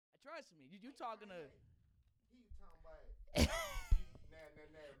trust me. You talking to?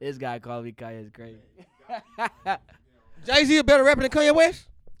 This guy called me Kanye is crazy. Jay-Z a better rapper than Kanye West?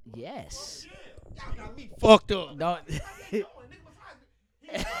 Yes. Y'all got me fucked up. Don't.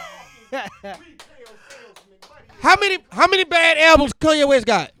 How many bad albums Kanye West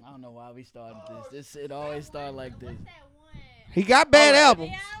got? I don't know why we started this. It always started like this. He got bad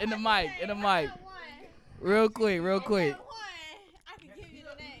albums. In the mic. Real quick. I can give you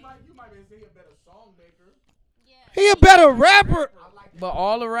the name. You might say he a better song maker. He a better rapper. But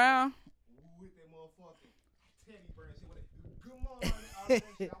all around.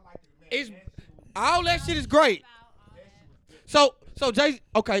 It's all that shit is great. So Jay,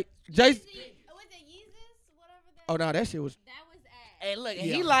 okay, Jay. Was it Yeezus? Whatever that. Oh no, that shit was. That was ass. Hey, look,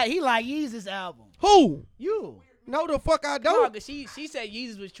 Yeah. he like Yeezus album. Who? You. No, the fuck I No, don't. 'cause she said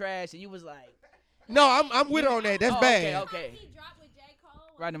Yeezus was trash, and you was like, No, I'm with her on that. That's oh, bad. Okay. He dropped with J. Cole.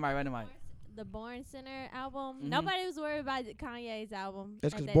 Right in the mic. The Born Center album. Mhm. Nobody was worried about Kanye's album.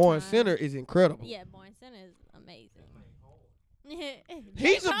 That's at because that Born time. Center is incredible. Yeah, Born Center is amazing.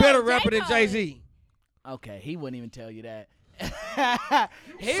 He's J. a better Cole- rapper J. than Cole Jay is- Z. Okay, he wouldn't even tell you that.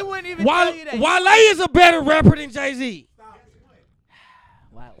 He wouldn't even Wale tell you that. is a better rapper than Jay Z.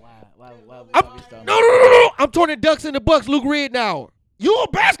 Why I'm, we starting? no. I'm turning ducks into bucks. Luke Ridnour. You a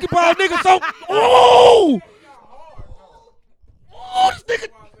basketball nigga, so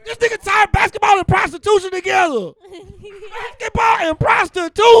this nigga tied basketball and prostitution together. Basketball and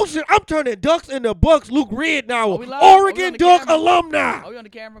prostitution. I'm turning ducks into bucks. Luke Ridnour, we live? Are we Oregon on the Duck camera? alumni. Are we on the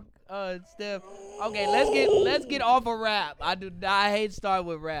camera, Steph? Okay, let's get off of rap. I hate to start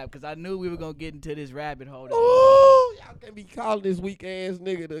with rap because I knew we were gonna get into this rabbit hole. Ooh, y'all can't be calling this weak ass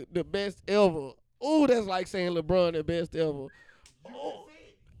nigga the best ever. Ooh, that's like saying LeBron the best ever. Ooh.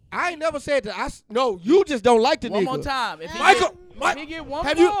 I ain't never said that. No, you just don't like the One nigga. more time. If he Michael, if he get one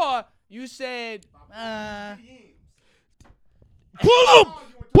have you- more, you said.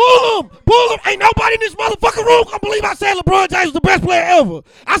 Pull him. Ain't nobody in this motherfucking room gonna believe I said LeBron James was the best player ever.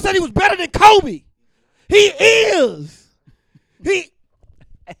 I said he was better than Kobe. He is.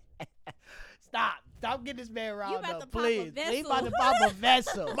 Stop getting this man riled about up, to pop a please. vessel. He about to pop a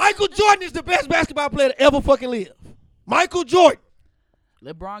vessel. Michael Jordan is the best basketball player to ever fucking live. Michael Jordan.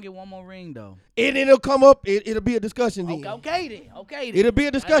 LeBron get one more ring though. And it'll come up. It'll be a discussion then. Okay then. It'll be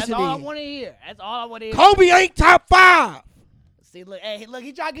a discussion That's all I then. want to hear. Kobe ain't top 5. See, look,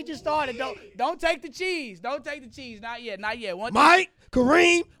 he trying to get you started. Don't take the cheese. Not yet. Mike,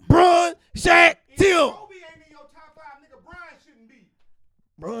 Kareem, Bron, Shaq, Tim. Kobe ain't in your top 5, nigga. Brian shouldn't be.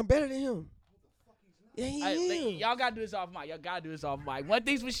 Bron better than him. Yeah, he is. Y'all gotta do this off mic. One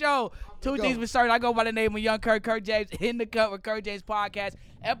thing's for sure. Two Go. things for certain. I go by the name of Young Kurt James. In the Cut with Kurt James podcast,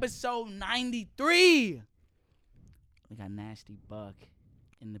 episode 93. We got Nasty Buck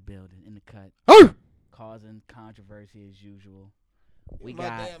in the building, in the cut, Hey! causing controversy as usual. We My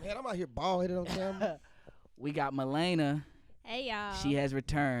got damn head. I'm out here bald headed on camera. we got Milena. Hey y'all. She has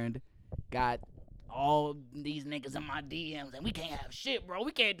returned. Got all these niggas in my DMs, and we can't have shit, bro.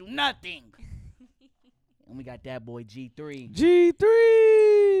 We can't do nothing. And we got that boy G3.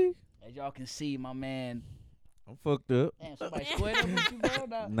 G3. As y'all can see, my man. I'm fucked up. Damn, somebody squared up with you, bro?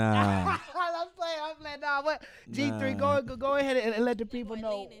 No. Nah. I'm playing. Nah, what? G3, go ahead and let the people boy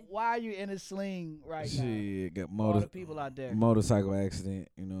know leaning. why you in a sling right now. Shit, got All the people out there. motorcycle accident.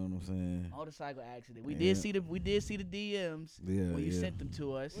 You know what I'm saying? Motorcycle accident. We Yeah. did see the DMs Yeah, when you yeah. sent them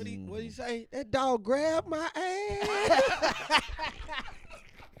to us. What he say? That dog grabbed my ass.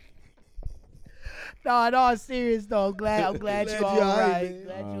 No, in all serious though. I'm glad you Glad all you all right, right. man.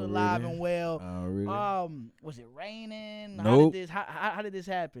 Glad you Oh, alive really? and well. Oh, really? Was it raining? Nope. How did this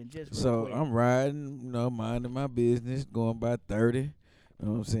happen? Just real So quick. I'm riding, minding my business, going about 30. You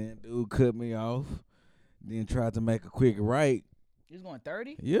know what I'm saying? Dude cut me off, then tried to make a quick right. You was going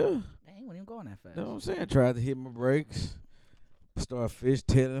 30? Yeah. Dang, he wasn't even going that fast. You know what I'm saying? Tried to hit my brakes, start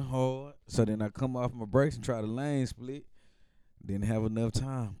fishtailing hard. So then I come off my brakes and try to lane split. Didn't have enough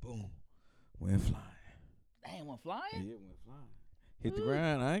time. Boom. Went flying. Dang, went flying? Yeah, went flying. Hit the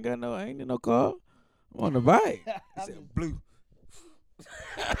ground. I ain't in no car. I'm on the bike. He said blue.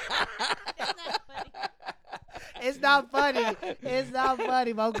 It's not funny. It's not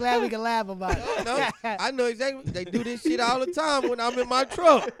funny, but I'm glad we can laugh about it. No, I know exactly. They do this shit all the time when I'm in my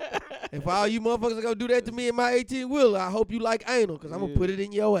truck. If all you motherfuckers are gonna do that to me in my 18-wheeler, I hope you like anal, because I'm gonna Yeah. put it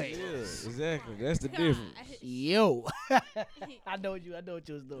in your ass. Yeah, exactly. That's the difference. Yo. I know what you was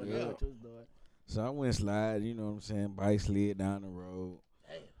doing. Yeah. I know what you was doing. So I went slide, you know what I'm saying? Bike slid down the road.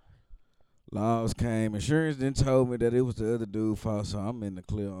 Laws came. Insurance then told me that it was the other dude's fault, so I'm in the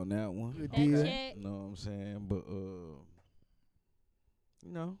clear on that one. Good That deal. check. You know what I'm saying? But,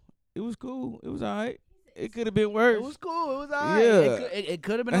 It was cool. It was alright. It could have been worse. It was cool. It was alright. Yeah. It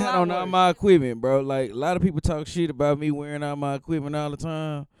could have been I a had lot on all worse. my equipment, bro. Like a lot of people talk shit about me wearing all my equipment all the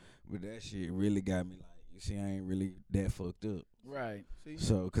time, but that shit really got me. Like, you see, I ain't really that fucked up. Right.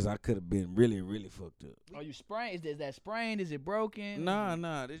 So, cause I could have been really, really fucked up. Are you sprained? Is that sprained? Is it broken?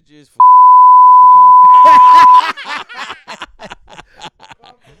 Nah, this just for Just for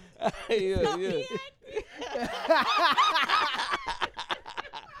comfort. yeah.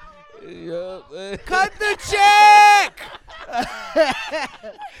 Yeah. Cut the check.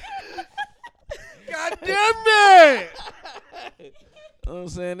 God damn it! You know what I'm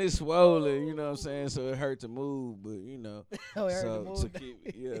saying? It's swollen, you know what I'm saying? So it hurt to move, but you know. Oh, it hurt to so move.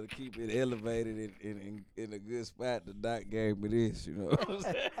 to keep it elevated in a good spot, the doc gave me this, you know what I'm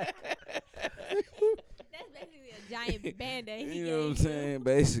saying? That's basically a giant band-aid. You know what I'm saying?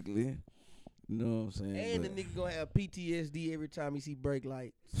 Basically. You know what I'm saying? And the But- nigga gonna have PTSD every time he see brake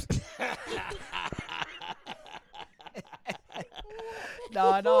lights. No,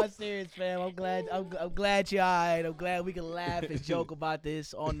 I'm serious, fam. I'm glad you're alright. I'm glad we can laugh and joke about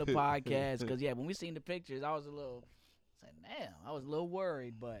this on the podcast. Cause yeah, when we seen the pictures, I was a little, damn, I was a little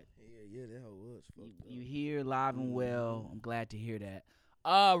worried. But Yeah, that hoe was fucked you here live and well. I'm glad to hear that.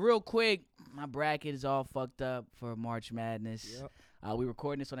 Real quick, my bracket is all fucked up for March Madness. Yep. We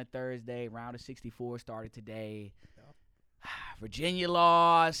recording this on a Thursday. Round of 64 started today. Virginia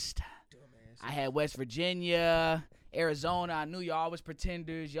lost. Dumbass. I had West Virginia, Arizona. I knew y'all was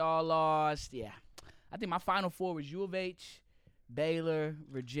pretenders. Y'all lost. Yeah. I think my final four was U of H, Baylor,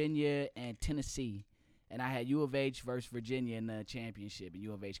 Virginia, and Tennessee. And I had U of H versus Virginia in the championship, and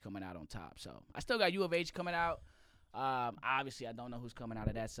U of H coming out on top. So I still got U of H coming out. Obviously, I don't know who's coming out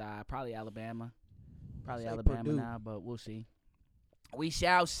of that side. Probably Alabama. Probably Say Alabama Purdue. now, but we'll see. We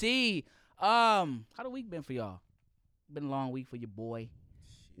shall see. How the week been for y'all? Been a long week for your boy.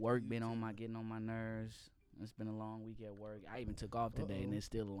 Work been getting on my nerves. It's been a long week at work. I even took off today, and Uh-oh. it's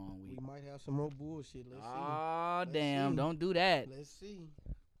still a long We week. might have some more bullshit. Let's Oh Let's damn! see. Don't do that. see. Let's see.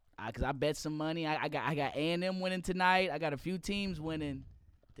 Cause I bet some money. I got A&M winning tonight. I got a few teams winning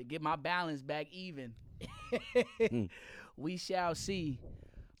to get my balance back even. We shall see.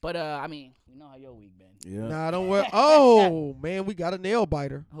 But I mean, you know how your week been. Yeah. Nah, don't worry. Oh man, we got a nail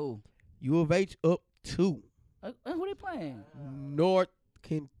biter. Who? U of H up 2. Who they playing?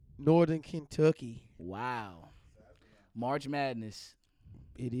 Northern Kentucky. Wow. March Madness.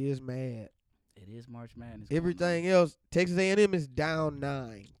 It is mad. It is March Madness. going Everything on. else, Texas A&M is down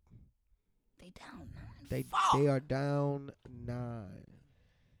 9. They down 9. They Fuck. they are down 9.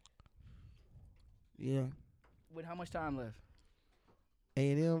 Yeah. With how much time left?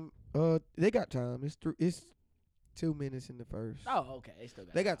 A&M, they got time. It's 2 minutes in the first. Oh, okay. They still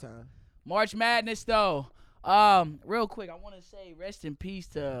got. They got time. March Madness though. Real quick, I want to say rest in peace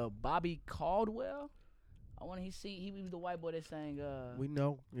to Bobby Caldwell. I want to see he was the white boy that sang. We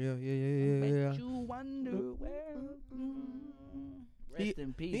know. Yeah. Make you wonder where. Rest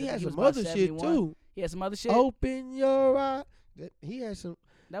in peace. He I had think some was other about shit 71. too. He had some other shit. Open your eyes. He had some.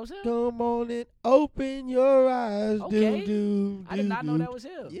 That was him. Come on and open your eyes. Okay. Do, I did not know that was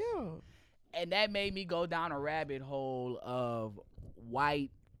him. Yeah. And that made me go down a rabbit hole of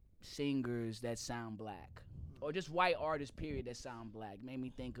white singers that sound black, or just white artists, period, that sound black. Made me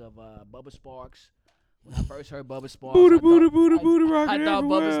think of Bubba Sparks. When I first heard Bubba Sparks, Booty, I booty, thought, booty, I, booty, I rocking thought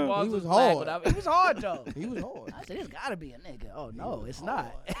Bubba everywhere. Sparks He was black, hard. but it was hard though. He was hard. I said, it's gotta be a nigga. Oh no, it's was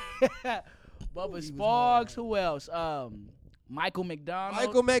not. Bubba was Sparks. hard. Who else? Michael McDonald.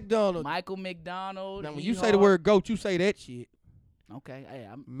 Michael McDonald. Michael McDonald. Now, when he you say the hard. word GOAT, you say that shit. Okay, hey,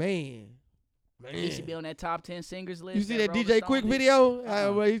 Man. he should be on that top 10 singers list. You see that Rolling DJ Stone Quick did. video?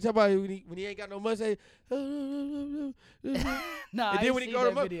 Uh-uh. Where he talk about when he ain't got no money, say, and Nah, I then ain't when he seen go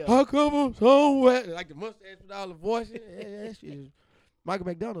to that video. how come I'm somewhere? Like the mustache with all the voices. That shit is. Michael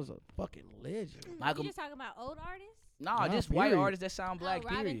McDonald's a fucking legend. Michael, You just talking about old artists? no, Nah, just white period. artists that sound black.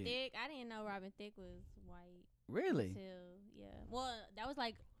 Robin period. Thicke. I didn't know Robin Thicke was white. Really? Until, yeah. Well, that was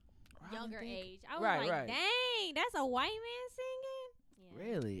like Robin younger Thicke? age. I was Right, like, right. dang, that's a white man singing? Yeah.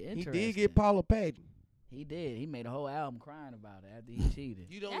 Really He interesting. did get Paula Patton. He did. He made a whole album crying about it after he cheated.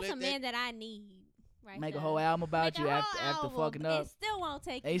 You don't That's let a man that I need. Right Make a there. whole album about Make you a after whole after album, fucking up. And still won't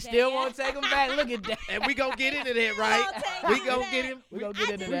take They you still back. won't take him back. Look at that. And we gonna get into that, right? Won't take We you gonna back. get him. We gonna I get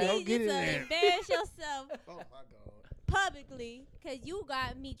just into that. Don't need get you in to there. embarrass yourself Oh my god. publicly, cause you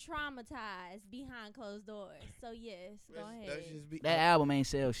got me traumatized behind closed doors. So yes, go ahead. Let's just be. That album ain't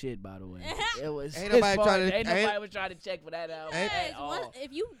sell shit, by the way. It was. Ain't nobody as far- trying to- Ain't nobody ain't- was trying to check for that album ain't- Yes, at all.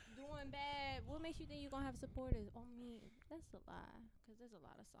 if you doing bad, what makes you think you're gonna have supporters? I mean, that's a lie, cause there's a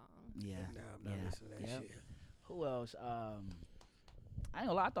lot of songs. Yeah. Nah, I'm not Yeah. listening to that Yep. shit. Who else? I ain't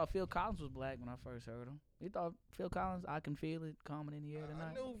gonna lie. I thought Phil Collins was black when I first heard him. You thought Phil Collins? I can feel it coming in the air I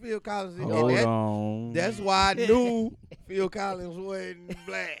tonight. knew Phil Collins. Hold on. That's why I knew Phil Collins wasn't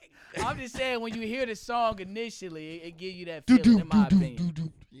black. I'm just saying when you hear the song initially, it give you that feeling. In my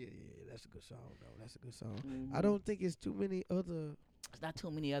opinion, Yeah, that's a good song though. That's a good song. I don't think it's too many other. there's not too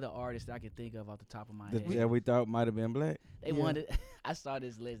many other artists that I can think of off the top of my That head. we thought might have been black. They Yeah. wanted. I saw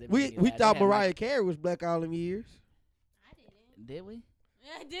this list. They We making it we loud. thought They had Mariah Carey was black all them years. I didn't. Did we?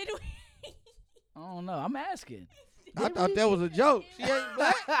 Yeah, did we? I don't know. I'm asking. I thought that was a joke. She ain't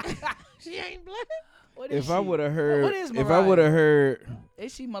black. She ain't black. What is If I she? would have heard, What is if I Mariah? would have heard,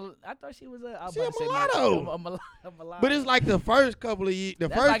 Is she? I thought she was a. I was She about a to say mulatto. a mulatto. But it's like the first couple of years. The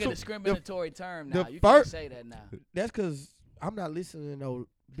That's first like a two- discriminatory term the now. You can't fir- say that now. That's because I'm not listening to no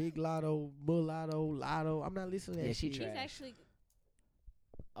Big Lotto, Mulatto, Lotto. I'm not listening to that Yeah, she shit. She's trash. actually.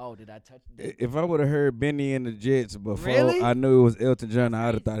 Oh, did I touch? if I would have heard Benny and the Jets before Really? I knew it was Elton John, I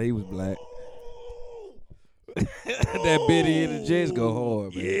would have thought he was black. That Benny and the Jets go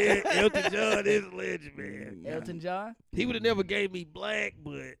hard, man. Yeah, Elton John is a legend, man. Elton John. He would have never gave me black,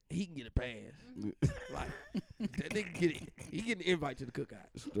 but he can get a pass. Like that nigga he get an invite to the cookout.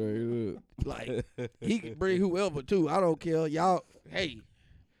 Straight up. Like he can bring whoever too. I don't care. Y'all, hey,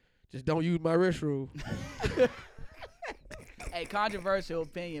 just don't use my restroom. Hey, controversial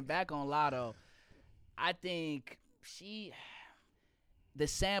opinion. Back on Lotto, I think the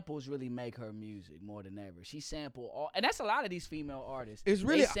samples really make her music more than ever. She sampled all, and that's a lot of these female artists. It's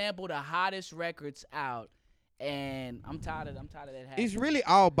really- they sample the hottest records out, and I'm tired of that. Happening. It's really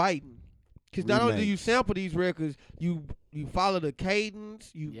all biting. Because not only do you Remakes. sample these records, you follow the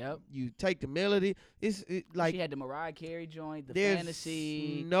cadence, you take the melody. It's like she had the Mariah Carey joint, the there's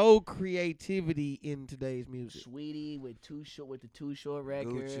Fantasy, no creativity in today's music. Sweetie with the Too Short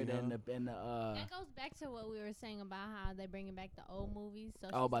record, Gucci, and huh? the That goes back to what we were saying about how they bringing back the old movies. So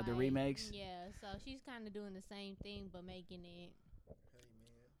Oh, she's about the like- remakes? Yeah, so she's kind of doing the same thing but making it.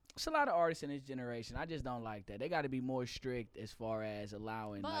 It's a lot of artists in this generation. I just don't like that. They got to be more strict as far as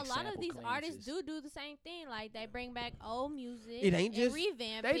allowing. But like, a lot of sample these artists clearances. do the same thing. Like they bring back old music. It ain't and just-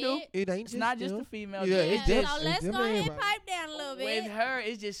 revamp They do. it. It ain't It's just not just them. the female. Yeah, Yeah, it's just so let's them go ahead and everybody. pipe down a little bit. With her,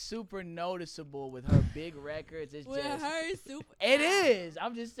 it's just super noticeable with her big records. It's With just her super. it is.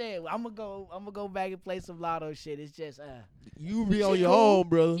 I'm just saying. I'm gonna go back and play some Lotto shit. It's just You be on She your cool. own,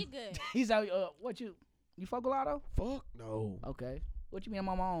 brother. She good. he's out. What you fuck with Lotto? Fuck no. Okay. What you mean I'm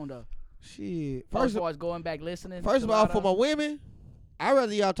on my own though? Shit. As First, far as going back listening. first to of all, for Lotto? my women, I'd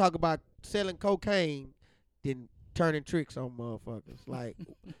rather y'all talk about selling cocaine than turning tricks on motherfuckers. Like,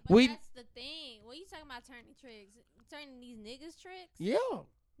 But we, that's the thing. When you talking about turning tricks, turning these niggas tricks? yeah.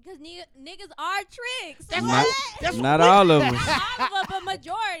 Because niggas are tricks. That's What? why. That's Not what all of us. Not all of them, but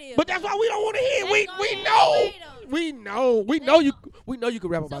majority of But them. that's why we don't want to hear. They We go we ahead know. and wait on We They know you. go- We know you can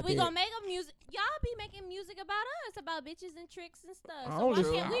rap So about we that. gonna make a music. Y'all be making music about us, about bitches and tricks and stuff. I So don't why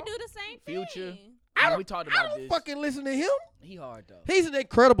listen- can't we do the same Future. thing? Yeah, we talked I about don't this. fucking listen to him. He hard though. He's an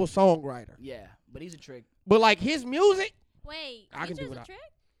incredible songwriter. Yeah, but he's a trick. But like his music, Wait, I can do Future's it. a trick?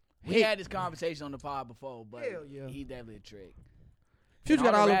 We He- had this conversation on the pod before, but Hell yeah. he definitely a trick. Future And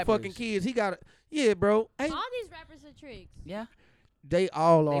got all all the them fucking rappers. kids. He got it. Yeah, bro. Ain't, All these rappers are tricks. Yeah, they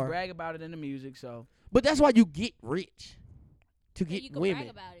all they are. brag about it in the music. So But that's why you get rich to So get you can women. brag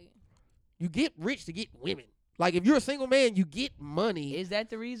about it. You get rich to get women. Like if you're a single man, you get money. is that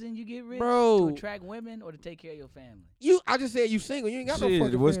the reason you get rich? Bro. To attract women or to take care of your family? I just said you single. You ain't got no Shit,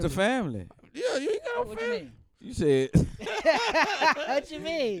 fucking what's family. the family? Yeah, you ain't got no What you family. mean? You said. What you You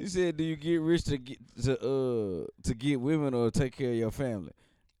mean? said, do you get rich to get women or take care of your family?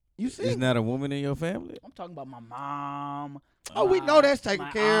 You Is single. not a woman in your family? I'm talking about my mom. Oh, we know that's taken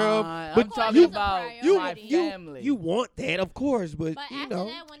my care of, aunt. but I'm talking you- about you my you family. you want that, of course, but, But you after know.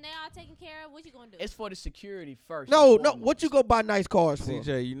 that, when they all taken care of, what you gonna do? It's for the security first. No, and no. What you foremost. go buy nice cars for?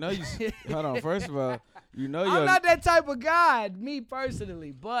 CJ, you know you. Hold on. First of all, you know I'm your not that type of guy, me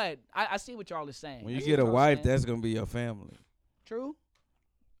personally, but I see what y'all are saying. when I you see get a what y'all wife, saying. that's gonna be your family. True.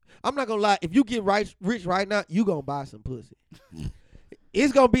 I'm not gonna lie. If you get rich right now, you gonna buy some pussy.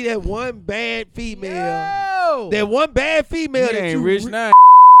 It's gonna be that one bad female. Yo! That one bad female You that ain't you rich now.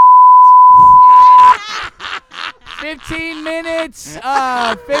 15 minutes.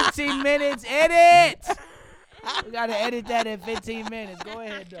 15 minutes. Edit. We gotta edit that in 15 minutes. Go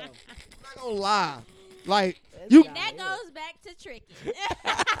ahead though. I'm not gonna lie. Like This you, guy that here. goes back to tricky.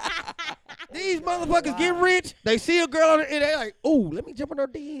 these motherfuckers get rich. They see a girl on the and they like, ooh, let me jump in her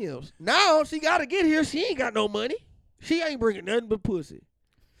DMs. Now she gotta get here. She ain't got no money. She ain't bringing nothing but pussy.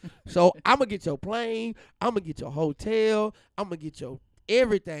 So I'm gonna get your plane. I'm gonna get your hotel. I'm gonna get your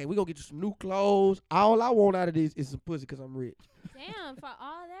everything. We gonna get you some new clothes. All I want out of this is some pussy because I'm rich. Damn, for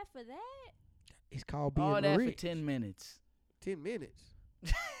all that for that? It's called being All that rich. for 10 minutes. 10 minutes.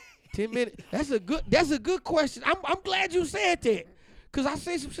 10 minutes. That's a good question. I'm glad you said that. Cause I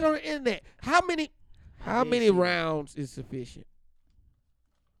see some shit on the internet. How many shit. rounds is sufficient?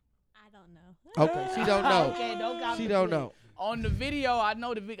 I don't know. Okay, she don't know. Okay, don't got She me don't clear. know. On the video, I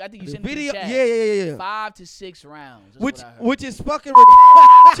know the video. I think you The sent it video, to the chat. yeah. 5 to 6 rounds. That's Which what I heard. which is fucking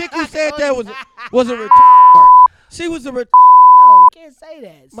chick who said that was a retard. She was a retard. Oh, you can't say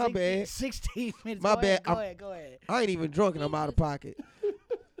that. My bad. 16 minutes. My Go ahead, bad. Go ahead. I ain't even drunk and I'm out of pocket.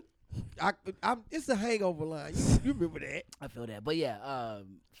 It's a hangover line. You remember that? I feel that. But yeah,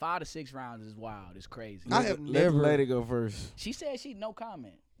 5 to 6 rounds is wild. It's crazy. I have Let never. the lady go first. She said she no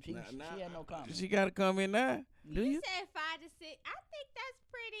comment. She had no comment. She got to come in now. Do you? said 5 to 6. I think that's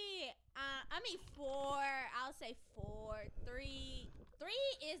pretty. 4. I'll say 4. 3. 3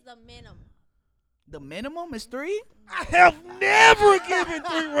 is the minimum. The minimum is 3? I have never given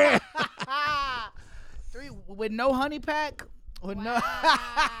 3 rounds. 3 with no honey pack? With no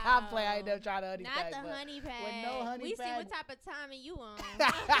I play. I ain't never tried a honey Not pack. the but honey pack. with no honey we pack. see what type of timing you on.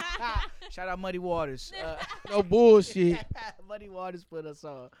 Shout out Muddy Waters. No bullshit. Muddy Waters put us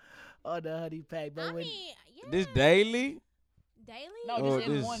on the honey pack. But I when, mean, yeah. This daily? Daily? no, Oh, just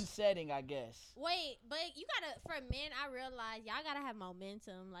in this- one setting, I guess. Wait, but you gotta, for men, I realize y'all gotta have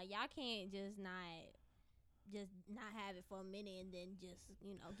momentum. Like, y'all can't just not have it for a minute and then just,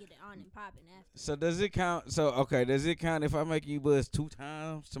 get it on and popping after. So does it count? So, okay, does it count if I make you buzz 2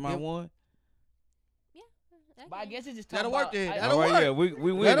 times to my Yep. 1? But I guess it's just That'll talking work about- then. I- That'll All right, work. yeah,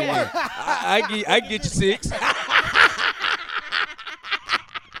 we win That'll then. work. I get you 6.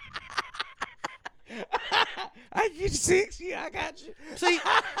 I get you 6. Yeah, I got you. See,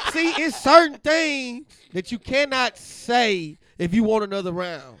 it's certain things that you cannot say if you want another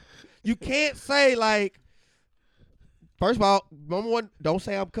round. You can't say like, first of all, number one, don't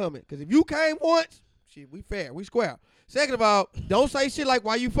say I'm coming. Because if you came once, shit, we fair, we square. Second of all, don't say shit like,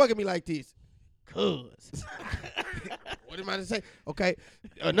 why you fucking me like this? Cuz. What am I to say? Okay.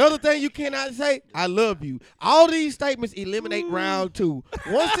 Another thing you cannot say, I love you. All these statements eliminate round 2.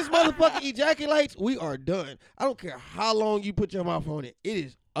 Once this motherfucker ejaculates, we are done. I don't care how long you put your mouth on it. It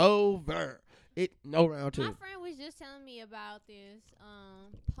is over. No round 2. My friend was just telling me about this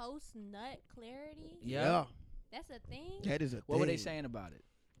post nut clarity. Yeah. That's a thing. That is a What were they thing. saying about it?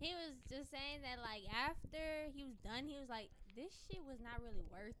 He was just saying that, like, after he was done, he was like, this shit was not really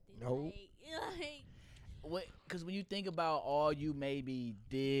worth it. Nope. Like, Because when you think about all you maybe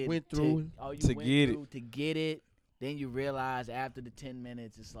did Went through all you to went get it. through to get it, then you realize after the 10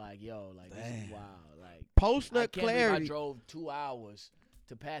 minutes, it's like, yo, like this is Damn. wild. Like Post I nut can't believe I clarity. drove 2 hours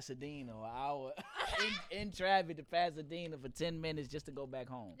to Pasadena, or an hour in traffic to Pasadena for 10 minutes just to go back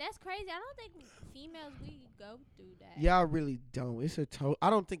home. that's crazy. I don't think females, we go through that. Y'all really don't. It's a I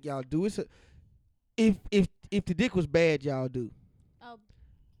don't think y'all do. It's a if the dick was bad, y'all do. Oh,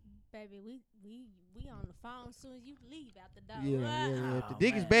 baby, we on the phone as soon as you leave out the door. Yeah. If the Oh,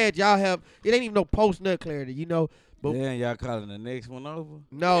 dick is man. bad, y'all have. It ain't even no post nut clarity, you know. But Then y'all calling the next one over?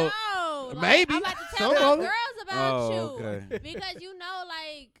 no, like, maybe. I'm about to tell Some my of 'em. girls about Oh, you. okay. Because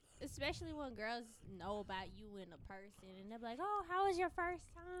like, especially when girls know about you and a person, and they're like, "Oh, how was your first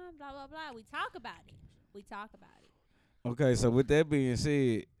time?" Blah blah blah. We talk about it. Okay, so with that being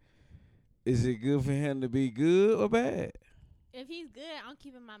said, is it good for him to be good or bad? If he's good, I'm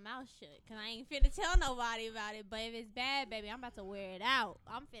keeping my mouth shut because I ain't finna tell nobody about it. But if it's bad, baby, I'm about to wear it out.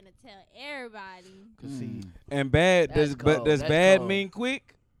 I'm finna tell everybody. Mm. And bad That's cold. does That's bad cold. mean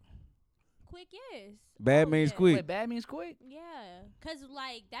quick? Quick, yes. Bad Oh, means yeah. quick. Wait, bad means quick? Yeah, cause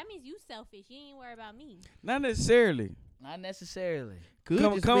like that means you selfish. You ain't worry about me. Not necessarily. Not necessarily. could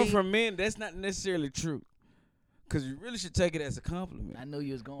just Coming be- from men, that's not necessarily true. Because you really should take it as a compliment. I knew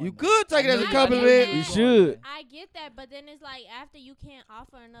you was going. You there. could take it I as knew a you- I knew compliment. was You going should. there. I get that, but then it's like after you can't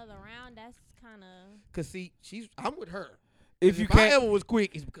offer another round, that's kind of. Cause see, I'm with her. If you I can't, ever was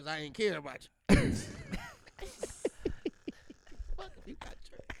quick, it's because I ain't care about you.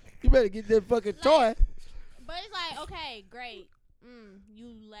 You better get that fucking toy. But it's like, okay, great. You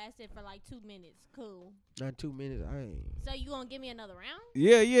lasted for like 2 minutes. Cool. Not 2 minutes. I ain't. So you gonna give me another round?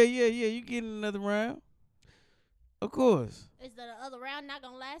 yeah, you getting another round. Of course. Is the other round not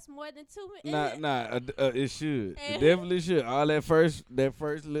gonna last more than 2 minutes? It should. It definitely should. All that first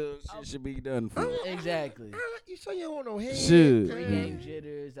little shit should be done for. Exactly. You say you don't want no head. Should. Pre-game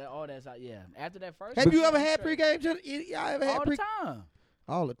jitters, all that's yeah. After that first. Have you one, ever had straight. pregame jitters? Y'all ever had All the time?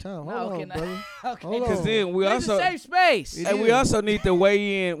 All the time. Hold No, on, okay, brother. okay. Hold Because on. then we It's also a safe space. It and is. we also need to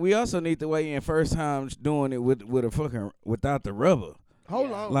weigh in. We also need to weigh in first time doing it with a fucking without the rubber. Hold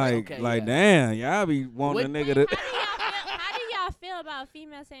Yeah. on. Like Okay, like yeah. damn, y'all be wanting a nigga to. How do y'all about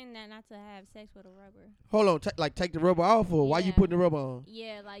females saying that not to have sex with a rubber? Hold on, take the rubber off, or why you Yeah. putting the rubber on?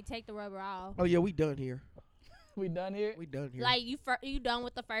 Yeah, like take the rubber off. Oh yeah, we done here. We done here? We done here. Like you done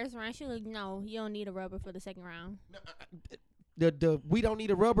with the first round? She like, no, you don't need a rubber for the second round. The we don't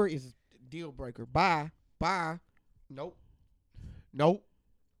need a rubber is deal breaker. Bye. Nope.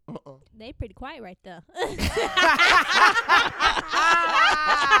 They pretty quiet right there.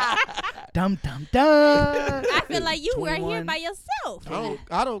 Dum dum dum. I feel like you were here 21. by yourself.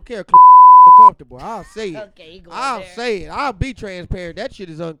 I don't care. Uncomfortable. I'll say it. Okay, you go I'll there. say it. I'll be transparent. That shit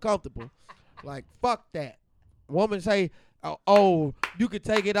is uncomfortable. Like fuck that. Woman say, oh, you could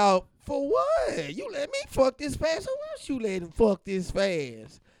take it out for what? You let me fuck this fast? Who else you let him fuck this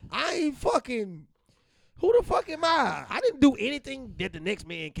fast? I ain't fucking. Who the fuck am I? I didn't do anything that the next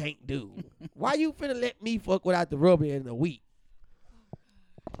man can't do. Why you finna let me fuck without the rubber in a week?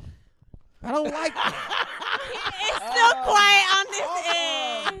 I don't like that. It's still quiet on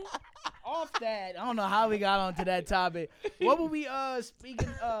this end. Off that. I don't know how we got onto that topic. What were we speaking?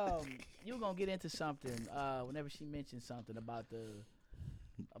 You were gonna get into something. Whenever she mentioned something about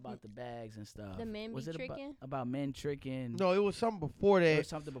the bags and stuff. The men was be it tricking? about men tricking? No, it was something before Or that.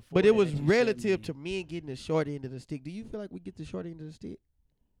 something before. But it that was that you relative sent to me. men getting the short end of the stick. Do you feel like we get the short end of the stick?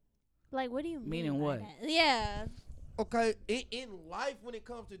 Like, what do you mean? Meaning by what? that? Yeah. Okay, in life, when it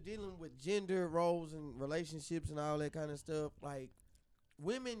comes to dealing with gender roles and relationships and all that kind of stuff, like,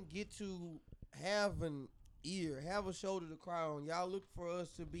 women get to have an ear, have a shoulder to cry on. Y'all look for us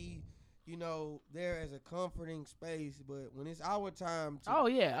to be, there as a comforting space. But when it's our time to... Oh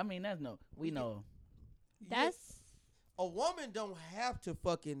yeah, I mean we know. That's A woman don't have to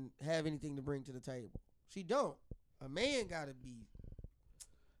fucking have anything to bring to the table. She don't. A man gotta be...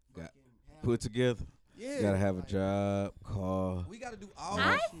 Got- fucking have- Put together. Yeah. You gotta have a like, job, car. We gotta do all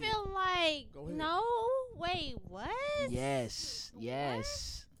I that shit. feel like Go ahead. no. Wait, what? Yes. What?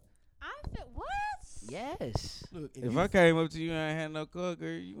 Yes. I feel what? Yes. Look, If I came up to you and I ain't had no car, girl,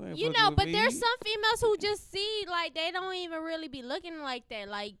 you ain't You fucking know, with but me. there's some females who just see like they don't even really be looking like that.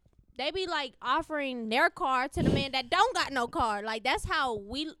 Like they be like offering their car to the man that don't got no car. Like that's how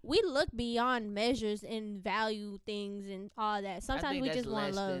we look beyond measures and value things and all that. I Sometimes think we that's just want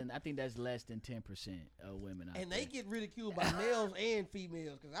less love. than. I think that's less than 10% of women out And there. they get ridiculed by males and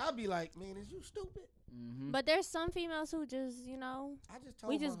females. Because I'll be like, man, is you stupid? Mm-hmm. But there's some females who just, I just told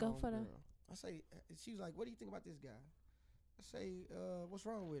We my just go for the- homegirl. I say, she's like, what do you think about this guy? I say, what's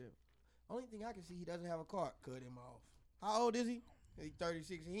wrong with him? Only thing I can see, he doesn't have a car. Cut him off. How old is he? He's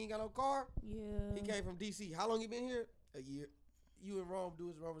 36. He ain't got no car. yeah. He came from D.C. How long he been here? A year. You in Rome, do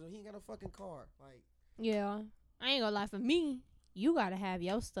his Rome. He ain't got no fucking car. Like, Yeah. I ain't gonna lie, for me, you gotta have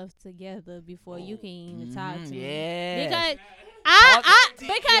your stuff together before you can even talk to me. Yeah. Because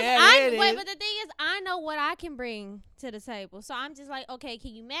Yeah, it wait, is. but the thing is, I know what I can bring to the table. So I'm just like, okay,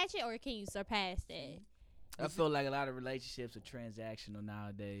 can you match it or can you surpass that? I feel like a lot of relationships are transactional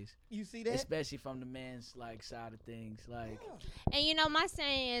nowadays, you see that? especially from the men's side of things. Like, And you know, my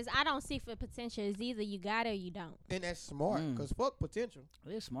saying is, I don't see for potential. It's either you got it or you don't. And that's smart. Mm. Because fuck potential.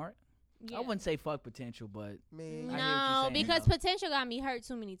 they're smart. Yeah. I wouldn't say fuck potential, but Man, I hear what you're No, saying, because though. potential got me hurt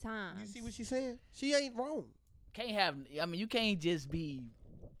too many times. you see what she's saying? She ain't wrong. can't have. I mean, you can't just be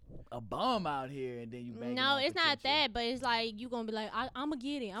a bum out here and then you. banking No, on it's not potential. that, but it's like you gonna be like, I'm gonna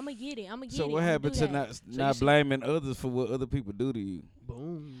get it, I'm gonna get it, I'm gonna get it. So what I'ma happened do to that. not you see- blaming others for what other people do to you?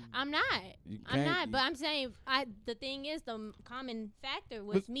 Boom. I'm not. You I'm can't- not, but I'm saying the thing is the common factor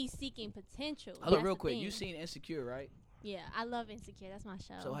was me seeking potential. Hold on, That's real the quick. thing. You seen Insecure, right? Yeah, I love Insecure. That's my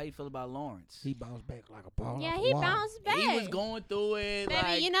show. So how you feel about Lawrence? He bounced back like a ball. yeah, off a he wall. bounced back. He was going through it. Baby,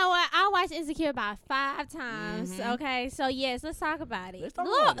 like, you know what? I watched Insecure about 5 times. Mhm. Okay, so yes, let's talk about it. Let's talk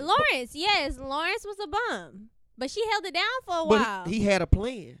about it. Lawrence, yes, Lawrence was a bum, but she held it down for a But while. he had a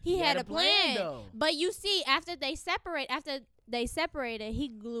plan. He had a plan. though. But you see, after they separated, he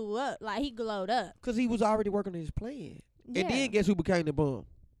glowed up. Because he was already working on his plan. Yeah. And then guess who became the bum?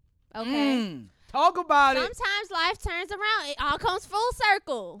 Okay. Talk about it. Sometimes life turns around. It all comes full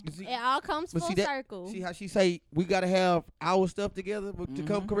circle. You see- It all comes but full see that- circle. See how she say we gotta have our stuff together to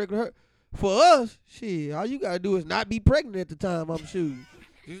come Mhm. correct with her. For us, shit, all you gotta do is not be pregnant at the time. I'm shooting.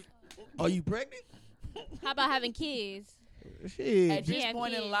 Are you pregnant? How about having kids? Shit, At this Yeah,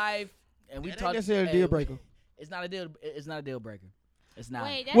 point in kids. life, and we that ain't talk. necessarily a deal breaker. It's not a deal. It's not a deal breaker. It's not.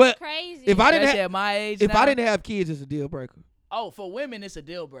 Wait, that's Well, crazy. if I didn't Especially have, at my age. if now, I didn't have kids, it's a deal breaker. Oh, for women, it's a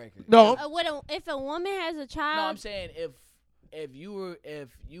deal breaker. No, if a woman has a child, No, I'm saying if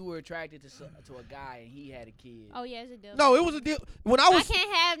you were attracted to a guy and he had a kid. Oh yeah, it's a deal. No, it was a deal. When I I was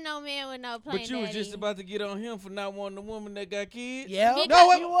can't have no man with no plain But you was daddy. just about to get on him for not wanting a woman that got kids. Yeah, Because-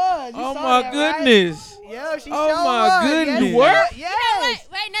 No, you was. You Oh saw my that, right? goodness. Yeah, she Oh sure my was. goodness. Yes, You were? Yes.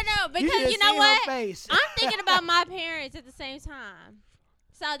 Wait, no, You because should you know see what? her face. I'm thinking about my parents at the same time.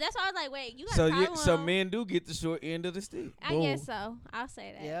 So that's why I was like, wait, you got So a yeah, problem? so men do get the short end of the stick. I guess so. I'll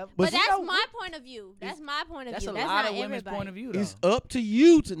say that. Yep. But But that's you know, my point of view. That's my point of That's view. a That's lot not of women's everybody. point of view, though. it's up to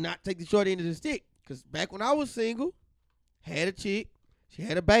you to not take the short end of the stick. Because back when I was single, had a chick, she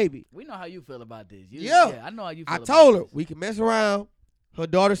had a baby. We know how you feel about this. Yeah. I know how you feel I about told her this. we can mess around. Her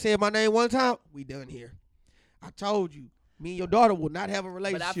daughter said my name one time. We done here. I told you, me and your daughter will not have a But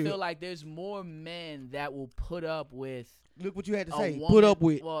relationship. I feel like there's more men that will put up with Look what you had to a say. woman. Put up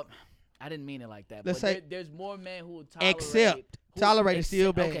with. Well, I didn't mean it like that. Let's but say- there's more men who will tolerate. Accept. Tolerate is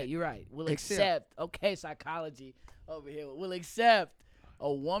still bad. Okay, you're right. Will Accept. accept. Okay, psychology over here. Will accept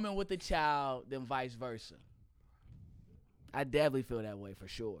a woman with a child than vice versa. I definitely feel that way for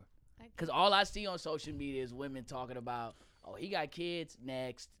sure. Because all I see on social media is women talking about, oh, he got kids,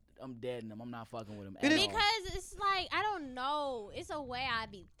 next. I'm dead in him. I'm not fucking with him at It is- all. Because it's like, I don't know. It's a way I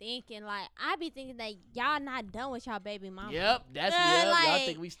be thinking. Like, I be thinking that y'all not done with y'all baby mama. Yep, that's Yeah, y'all like-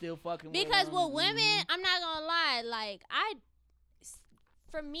 think we still fucking Because with them. with women, I'm not gonna lie. Like,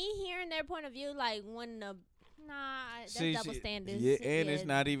 for me hearing their point of view, like when that's double standards. Yeah, and it's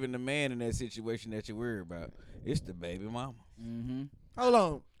not even the man in that situation that you're worried about. It's the baby mama. Mm-hmm. Hold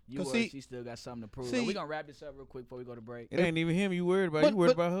on. You 'Cause were, see- she still got something to prove. see- We're going to wrap this up real quick before we go to break. It ain't even him you worried about. You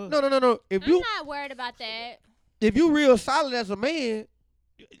worried about her. No. If I'm you not worried about that. if you real solid as a man,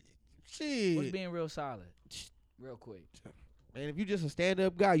 What's shit. being real solid? Real quick. And if you just a stand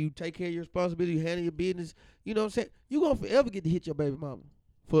up guy, you take care of your responsibility, you handle your business. You know what I'm saying? You gonna forever get to hit your baby mama.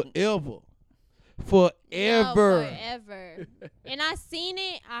 Forever. No, Forever. forever. And I seen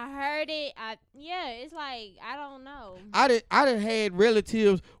it. I heard it. It's like, I don't know. I done had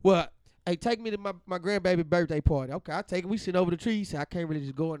relatives. Well, hey, take me to my grandbaby birthday party. Okay, I take him. We sitting over the tree. Say I can't really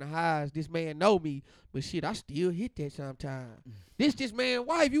just go in the highs. This man know me, but shit, I still hit that sometime. This man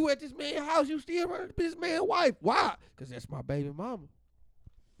wife. You at this man house? You still hurt this man wife? Why? Cause that's my baby mama.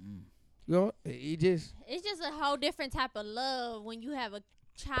 Mm. You know, it just It's just a whole different type of love when you have a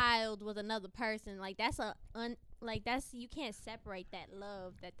child with another person. Like, that's you can't separate that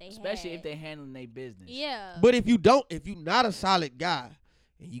love that they Especially had. if they handling their business. Yeah. But if you not a solid guy,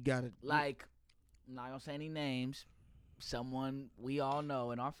 and you gotta Like, I'm not going to say any names. Someone we all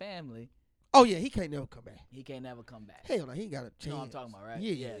know in our family, oh yeah, he can't never come back. he can't never come back. Hell no, he ain't got a chance. You know what I'm talking about, right?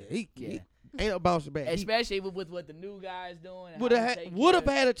 Yeah, he Yeah. ain't no bouncing back. He Especially with what the new guy's doing. and would how he have take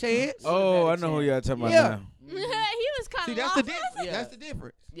care- had a chance. Oh, I had a know who chance. y'all talking about Yeah. now. he was kind See, of that's the difference. Yeah. That's the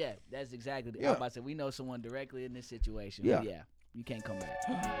difference. Yeah, that's exactly. Yeah. I'm about to say we know someone directly in this situation. Yeah. But yeah, you can't come back.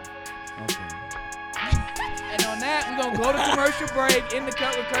 Okay. And on that, we're gonna go to commercial break. In the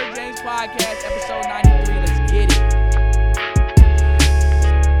Cut with Kurt James podcast, episode 93. Let's get it.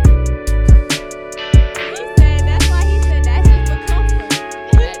 That's why he said that's just for comfort.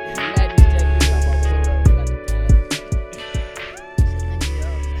 Matt just texted me, I'm gonna pull up. We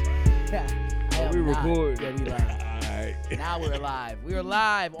got the pass. I am we not. recording. Yeah, we live. Alright. Now we're live. We're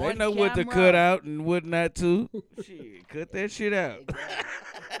live They on know what to camera. cut out and what not to. Shit, cut that shit out.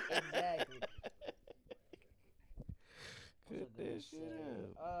 Exactly. Cut that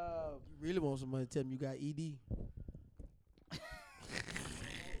shit out. You really want somebody to tell me you got ED?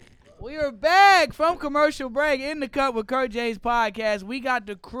 We are back from commercial break in the Cut with Kurt James podcast. We got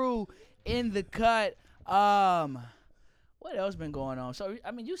the crew in the cut. What else been going on? So I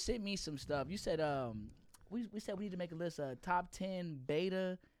mean, you sent me some stuff. You said we said we need to make a list of top 10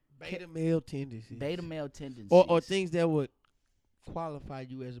 beta Male tendencies. male tendencies. or things that would qualify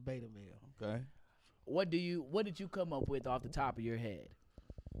you as a beta male. Okay. What did you come up with off the top of your head?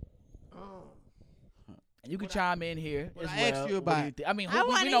 And you can chime in here what as I well. asked you What do about- think? I mean, I we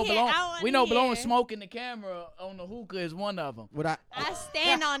wanna know hear- blowing, I wanna we know blowing hear. smoke in the camera on the hookah is one of them. What I I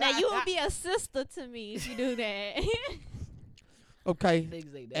stand on that. You would be a sister to me if you do that. okay.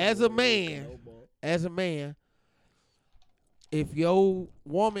 Things like that. As a man, No, boy. as a man, if your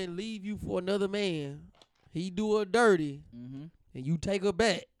woman leave you for another man, he do her dirty, Mhm. and you take her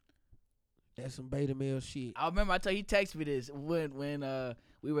back, that's some beta male shit. I remember he texted me this when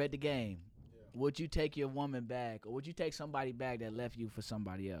we were at the game. Would you take your woman back, or would you take somebody back that left you for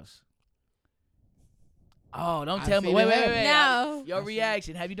somebody else? Oh, don't I tell me. seen Wait, it wait, happen. wait. No. Your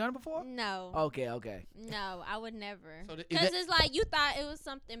reaction. Have you done it before? No. Okay. No, I would never. So is Because that- it's like you thought it was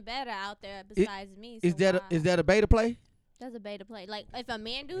something better out there besides me. Is so that why? is that a beta play? That's a beta play. Like, if a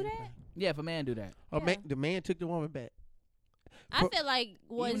man do that, Yeah, if a man do that. Or Yeah. the man took the woman back. I feel like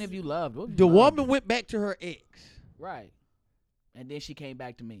Even if you loved, what if you The loved? woman went back to her ex. Right. And then she came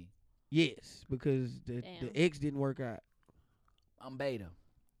back to me. Yes, because the Damn. ex didn't work out. I'm beta.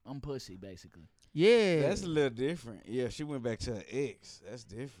 I'm pussy, basically. Yeah, That's a little different. Yeah, she went back to her ex. That's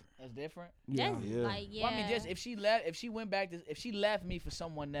different. That's different. yeah. That's Yeah. like, yeah. Well, I mean, just if she left me for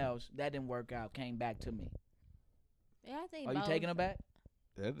someone else, that didn't work out, came back to me. Yeah, I think Are you both. taking her back?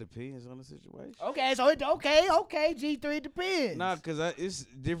 That depends on the situation. Okay, so okay. G3 depends. Nah, cause it's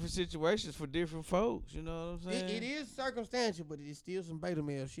different situations for different folks. You know what I'm saying? It is circumstantial, but it is still some beta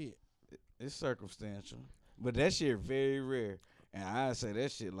male shit. It's circumstantial, but that shit very rare. And I say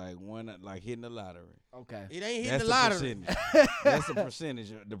that shit like hitting the lottery. Okay. It ain't hitting That's the lottery. percentage. That's the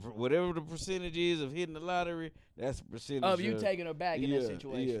percentage. Whatever the percentage is of hitting the lottery, that's the percentage. Of you taking her back in that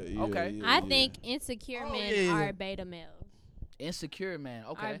situation. Okay. yeah, I yeah. think insecure Oh, men yeah. are beta males. Insecure man.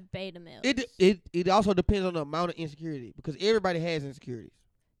 Are Okay. beta males. It also depends on the amount of insecurity because everybody has insecurities.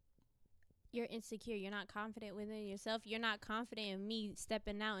 You're insecure. You're not confident within yourself. You're not confident in me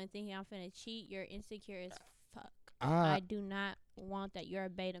stepping out and thinking I'm finna cheat. You're insecure as fuck. I do not want that. You're a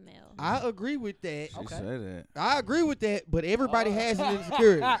beta male. I agree with that. She Okay. say that. I agree with that, but everybody has an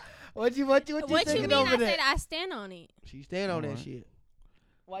insecurity. What you What you thinking mean? over I there? said I stand on it. She stand on that Alright. shit.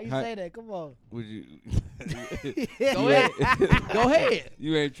 Why you Hi- say that? Come on. Would you? Go ahead. Go ahead.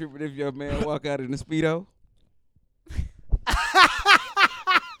 You ain't tripping if your man walk out in a Speedo?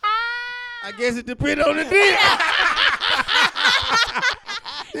 I guess it depends on the dick.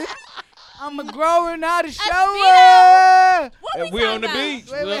 I'm a grower, not a speedo? shower. What And we we on the talking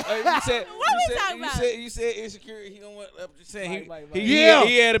beach. Wait, wait. You said, What we talking about? You said insecure. He don't want. I'm just saying. Right.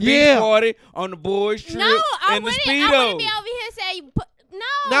 He had a beach Yeah. party on the boys trip No, I in the wouldn't. Speedo. I wouldn't be over here saying. No,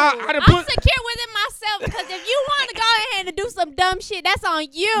 Nah, I'd have I'm put- secure within myself because if you want to go ahead and do some dumb shit, that's on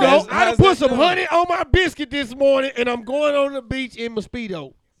you. No, That's- I done how's put that some done? honey on my biscuit this morning, and I'm going on the beach in my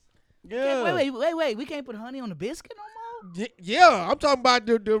Speedo. Yeah. Wait. We can't put honey on the biscuit no more? Yeah, I'm talking about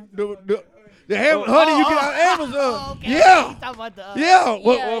the honey you get out of Amazon. Okay. Yeah, You talking about the, yeah.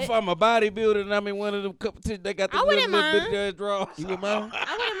 Well, Yeah. Or if I'm a bodybuilder and I'm in one of them couple they got the I wouldn't little mind. bit draws. you with mine?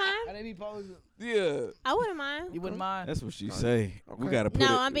 I wouldn't mind. How they be posing? Yeah. I wouldn't mind. You wouldn't mind? That's what she say. We Okay. gotta put it.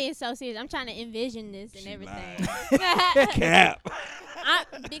 No, I'm being so serious. I'm trying to envision this and She everything. cap.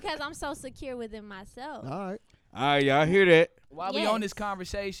 Because I'm so secure within myself. All right. All right, y'all hear that? While we Yes. on this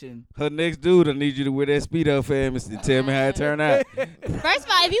conversation, Her next dude, I need you to wear that Speedo famous and tell me how it turned out. First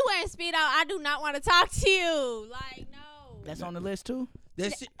of all, if you wearing Speedo, I do not want to talk to you. Like, no. that's on the list too?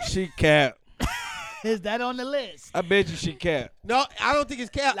 That shit. She cap. Is that on the list? I bet you she cap. No, I don't think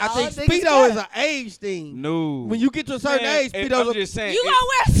it's cap. No, I I think think it's Speedo cap. is an age thing. No. When you get to a certain Man, age, I'm Speedo's just saying. You gonna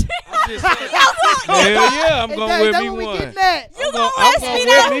wear I'm just saying. Hell yeah, I'm Is gonna that- wear is that me what we one. getting at? You I'm gonna I'm wear gonna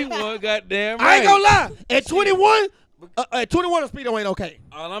Speedo? wear me one. Goddamn right. I ain't gonna lie. At 21, a Speedo ain't okay.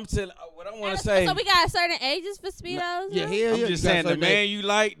 All I'm telling, what I want to say. So we got certain ages for Speedos? Yeah, now? hell I'm yeah. just you got saying, the certain man age. you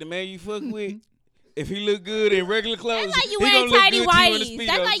like, the man you fuck with, if he look good in regular clothes, That's like you he wearing gonna look tidy good to you in the whities. Speedo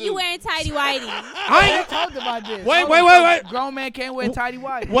That's like too. you wearing tidy whities. I We ain't, talked about this. Wait, Oh, wait, so wait, wait. Grown man can't wear tidy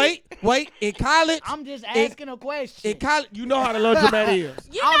white. wait. In college, I'm just asking a question. in college, you know how the laundromat is.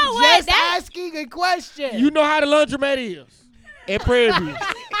 You I'm know what? just asking a question. You know how the laundromat is at Prairie View.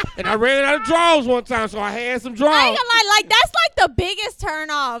 And I ran out of drawers one time, so I had some I drawers. ain't gonna lie, like that's like the biggest turn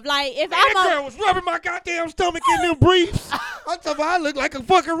off. Like if Man, I'm that a, girl was rubbing my goddamn stomach in them briefs. I'm talking about I look like a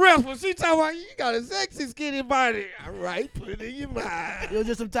fucking wrestler. She talking about you got a sexy skinny body. All right, put it in your mind. It was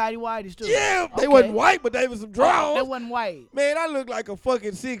just some tidy whities too. Yeah, they Okay. wasn't white, but they was some They drawers. wasn't white. Man, I look like a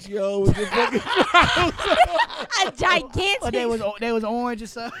fucking 6-year-old with just fucking drawers. a gigantic. But they was orange or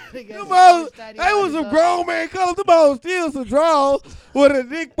something. They got Them some hoes, orange tidy they was whities some on. grown man colors. Them hoes still some drawers with a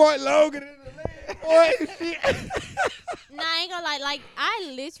dick point longer than the leg. Boy, shit. Nah, I ain't gonna lie. Like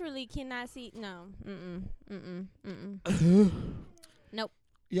I literally cannot see. No. Nope.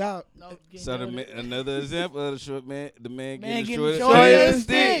 Y'all, No, So another example of the short man, the man Man getting getting short shorter than than a a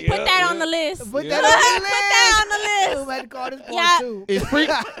stick. stick. Put Yeah, that on yeah. the list. Put Yeah. that on the list. We might call this part Yeah.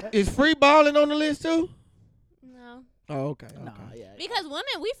 too. is free balling on the list too? No, Oh, okay. Nah, yeah. because women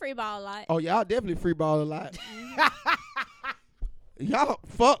we free ball a lot. Oh, y'all definitely free ball a lot. Y'all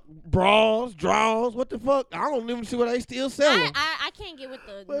fuck bras, draws. What the fuck? I don't even see what they still selling. I can't get with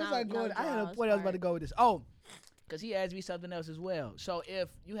the. But it's no, like no going, I had a draws point I was about to part. go with this. Oh, because he asked me something else as well. So if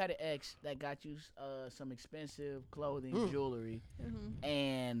you had an ex that got you some expensive clothing, jewelry, Mhm.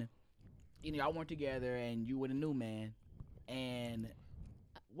 and y'all weren't together, and you were the new man, and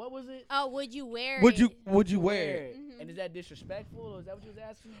what was it? Oh, would you wear Would it? you wear Wear it? it. Mhm. And is that disrespectful, or is that what you was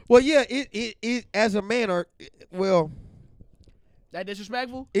asking? Well, yeah, it as a man, or well, That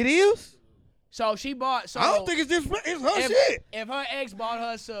disrespectful? it is. So she bought. So I don't think it's disrespect. It's her if, shit. if her ex bought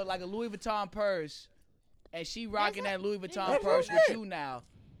her so like a Louis Vuitton purse, and she rocking that Louis Vuitton That's purse her with shit. you now,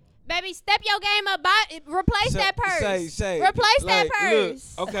 Baby, step your game up. Replace that purse. Say, Replace that like,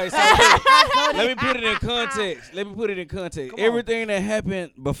 purse. Look, okay, so let me put it in context. Come on. Everything that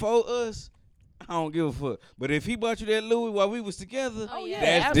happened before us, I don't give a fuck. But if he bought you that Louis while we was together, Oh, yeah.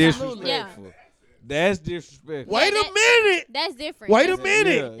 that's Absolutely. disrespectful. That's disrespectful. Wait Yeah, a minute. That's different. Wait a That's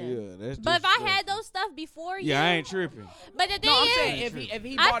minute. different. Yeah, that's But if I had disrespectful. those stuff before you, Yeah, I ain't tripping. But the thing no, I'm is, saying if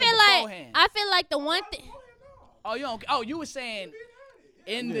he I bought it feel like beforehand. the one thing. Oh, you don't. Oh, you were saying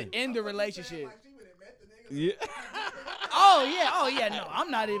in the relationship. Yeah. Oh yeah. No,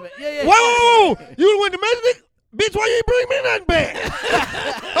 I'm not even. Yeah. Whoa. You went to Mexico? Bitch, why you ain't bring me nothing back?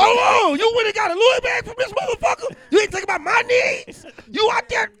 Hold on. You went and got a Louis bag from this motherfucker? You ain't think about my needs? You out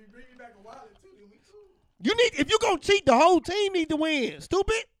there? You need, if you gonna cheat, the whole team need to win.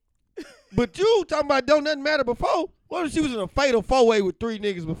 Stupid. But you talking about don't nothing matter before? What if she was in a fatal 4-way with 3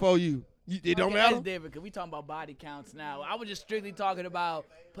 niggas before you? It don't Okay, matter? That's different because we talking about body counts now. I was just strictly talking about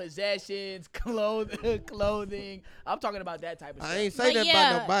possessions, clothing. I'm talking about that type of stuff. I ain't say But that yeah,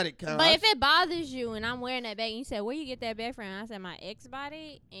 about no body count. But if it bothers you and I'm wearing that bag and you said, where you get that bag from? I said, my ex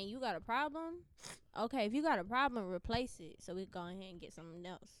body, and you got a problem? Okay, if you got a problem, replace it so we can go ahead and get something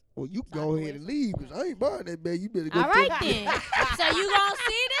else. well, you go ahead and leave because I ain't buying that bag. You better go All right take it. then. So you gonna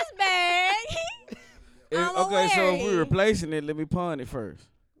see this bag? I'ma Okay, so wear if we it. replacing it, let me pawn it first.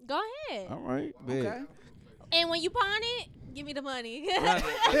 Go ahead. All right, bet. Okay. And when you pawn it, give me the money.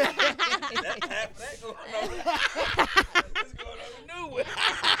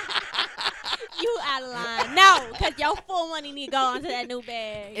 You out of line. No, because your full money need to go onto that new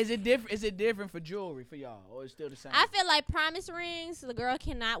bag. Is it different? Is it different for jewelry for y'all, or is it still the same? I feel like promise rings, the girl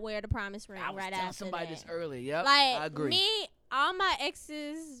cannot wear the promise ring I was right telling after somebody that. this earlier. Yep, Like I agree. me, all my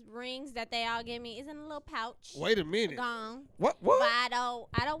exes' rings that they all give me is in a little pouch. Wait a minute. Gone. What? But I don't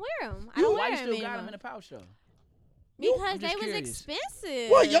wear them. I don't Why wear you them still got anymore. them in the pouch though? Because I'm they just was curious. expensive.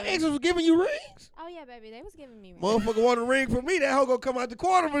 What? Your ex was giving you rings? Oh yeah, baby, they was giving me rings. Motherfucker want a ring from me. That hoe gonna come out the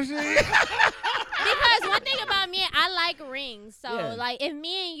quarter machine. Because one thing about me, I like rings. So Yeah. like, if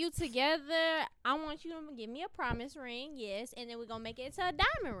me and you together, I want you to give me a promise ring, yes, and then we're gonna make it to a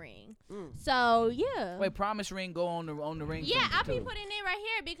diamond ring. So yeah. Wait, promise ring go on the ring. Yeah, finger, I be too. putting it right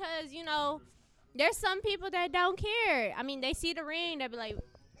here because there's some people that don't care. I mean, they see the ring, they be like,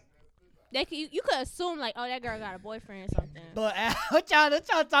 you could assume like, oh, that girl got a boyfriend or something. But what y'all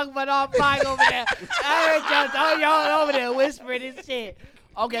talking about all flying over there? I heard y'all over there whispering and shit.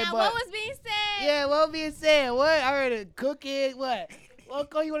 Okay, Now, but what was being said? yeah, what being said? What I heard a cooking. What? Well,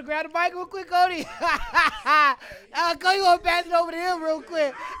 Cody, you wanna grab the mic real quick, Cody? Cody, you wanna pass it over to him real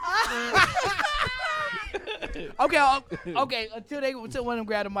quick? Okay. Until one of them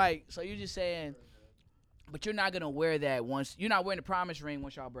grab the mic. So you're just saying, but you're not gonna wear that once. You're not wearing the promise ring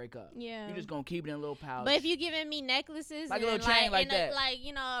once y'all break up. Yeah. You're just gonna keep it in a little pouch. But if you giving me necklaces, Like a and little chain like and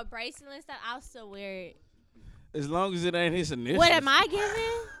that. a bracelet and stuff, I'll still wear it. As long as it ain't his initials. What am I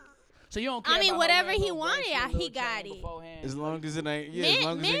giving? So you don't care I mean, about her whatever wearing a he little wanted, bracelet, he little got chain it. beforehand? As long as it ain't, yeah. Men, as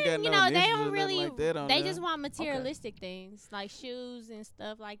long as it ain't got men, no they initials don't or nothing really. like that on They there. just want materialistic things like shoes and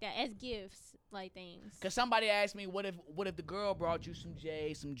stuff like that as gifts, like things. Cause somebody asked me, what if the girl brought you some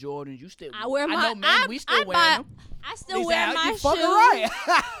J's, some Jordans? You still? I wear my. know men, we still wearing them. I still They wear say, my you shoes. fucking right.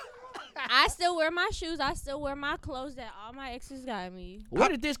 I still wear my shoes. I still wear my clothes that all my exes got me. Where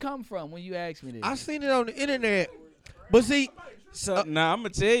did this come from when you asked me this? I seen it on the internet. But see, So now I'm gonna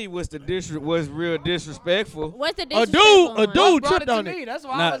tell you what's real disrespectful. What's the a disrespectful dude one? dude brought tripped it to on me. it. That's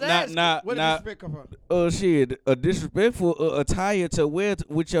why I was asking. Where did the spit come from? Shit, a disrespectful attire to wear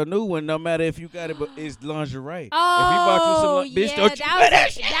with your new one, no matter if you got it, but it's lingerie. Oh, if he bought you some, bitch, yeah, don't you that wear was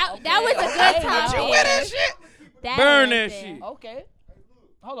that shit? that was a good topic. Don't you wear that shit? That Burn right that there. shit. Okay.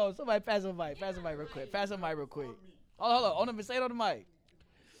 Hold on. Somebody pass the mic. Pass the mic real quick. Hold on. On the say it on the mic.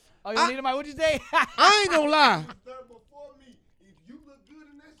 Oh, you don't need the mic? What'd you say? I ain't gonna lie. Before me, if you look good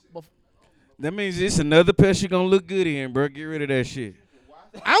in that shit, That means it's another pair she gonna look good in, bro. Get rid of that shit.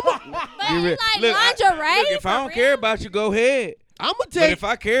 But Get rid- it's like Look, lingerie. Look, if I don't care about you, go ahead. I'm gonna But tell you. if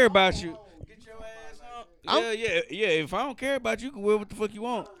I care about you, get your ass on. Yeah. If I don't care about you, you can wear what the fuck you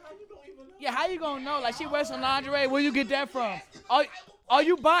want. Yeah, how you gonna know? Like she wears some lingerie. Where you get that from? Are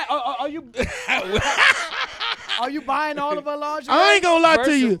you buying? Are you buying all of her lingerie? I ain't gonna lie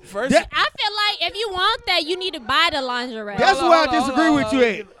to you. First, That- I feel like if you want that, you need to buy the lingerie. That's Hold on, where I hold on, disagree hold with on, you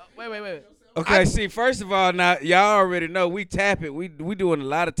at. Wait. okay, see, first of all, now y'all already know we tap it. We doing a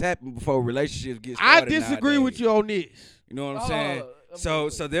lot of tapping before relationships get I started. disagree nowadays. with you on this. You know what I'm Hold saying?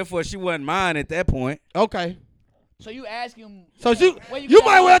 on. So therefore, she wasn't mine at that point. Okay. So you ask him. So where you got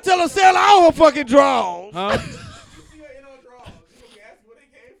might it? well tell her sell all her fucking drawers. Huh?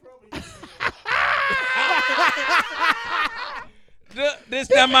 This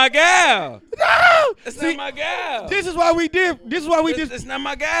not my gal. No! It's See, not my gal. this is why we differ. This is why we It's not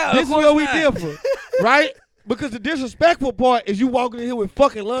my gal. This Of is course where we not. differ, right? Because the disrespectful part is you walking in here with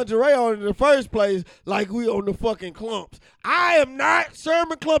fucking lingerie on in the first place, like we on the fucking clumps. I am not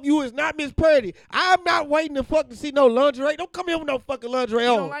Sherman Clump. You is not Miss Pretty. I'm not waiting to fucking see no lingerie. Don't come here with no fucking lingerie You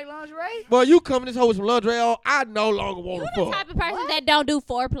on. don't like lingerie? Well, you come in this hole with some lingerie on. I no longer want You to the fuck. type of person that don't do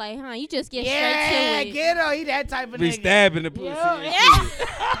foreplay, huh? You just get straight to it. get her. He that type of Be nigga. stabbing the pussy. Yeah.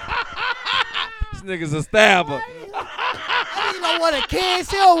 This nigga's a stabber. He don't want to kiss.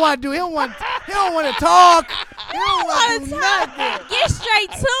 He don't want to do. He don't want to talk. He don't want to do nothing. Get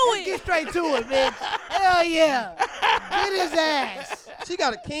straight to Get it. straight to it, bitch. Hell yeah. Get his ass. She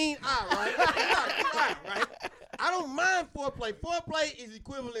got a keen eye, right? She got a keen eye, right? I don't mind foreplay. Foreplay is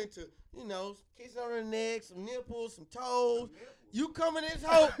equivalent to, kiss on her neck, some nipples, some toes. You come in this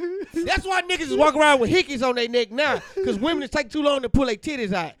hole. That's why niggas is walking around with hickeys on their neck now, because women take too long to pull their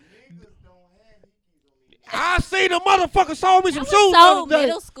titties out. I seen the motherfucker sold me some That shoes was the so other day.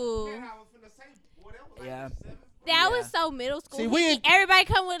 middle school. Yeah. That was so middle school. See, we Hickey. in- Everybody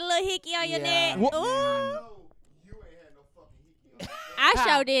come with a little hickey on your Yeah. neck. What- Ooh. I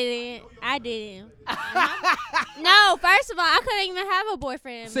sure didn't. I didn't. No, first of all, I couldn't even have a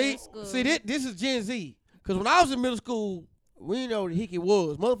boyfriend in middle school. This is Gen Z. Because when I was in middle school, we didn't know what a hickey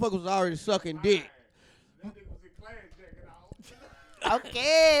was. Motherfuckers was already sucking dick.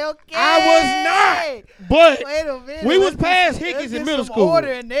 Okay. I was not. But Wait a minute. we was Let's past get- hickeys let's in get middle some school.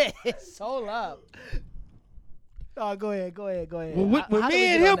 Order in this. Hold up. Oh, go ahead. when How do we me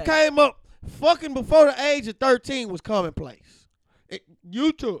and get him on that? came up, fucking before the age of 13 was commonplace.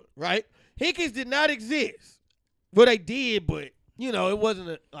 You too, right? Hickeys did not exist. Well, they did, but, it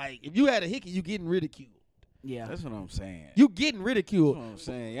wasn't if you had a hickey, you getting ridiculed. Yeah. That's what I'm saying. You getting That's ridiculed. what I'm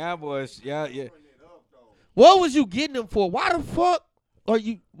saying. Y'all boys, yeah. What was you getting them for? Why the fuck are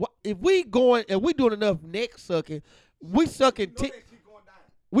you? If we doing enough neck sucking, we sucking titties.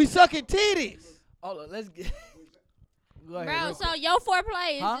 Hold on. Let's get. Go ahead. Bro, real so quick. your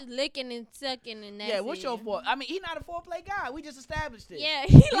foreplay is Huh? just licking and sucking and that's Yeah, what's it. your fault? I mean, he not a foreplay guy. We just established it. Yeah,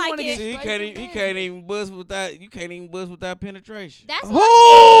 he like wanna get- it. See, Straight he to can't even bust without. You can't even bust without penetration. That's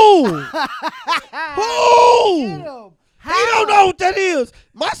Who? Get Who? him. He don't know what that is.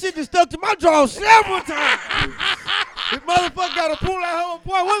 My shit just stuck to my jaw several times. This motherfucker got to pull that whole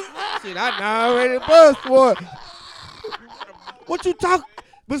boy. What? Shit, I already bust for it. What you talk?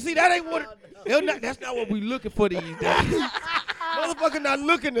 But see, that ain't what. That's not what we looking for these days. Motherfucker not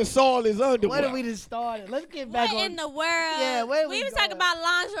looking to soil his underwear. Where did we just started? Let's get back what on. in the world? Yeah, where we we was going? talking about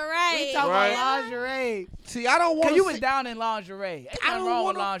lingerie. We talking Right. about lingerie. See, I don't want Cause to. you was down in lingerie. Ain't I nothing don't wrong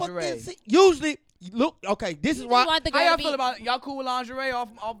want with to lingerie. fucking see. Usually, look. Okay, this is You why. just want the How girl y'all to be- feel about y'all cool with lingerie off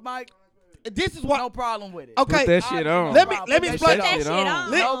mic? This is why. No problem with it. Okay, Put that shit on. Let me Put explain. Put that shit shit on.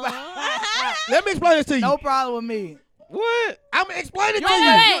 on. No, let me explain this to you. no problem with me. What? I'm explaining You to don't, you.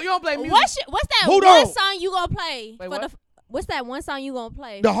 Wait. you don't play music. What's that Hold one on. song you gonna play? Wait, for what? the what's that one song you gonna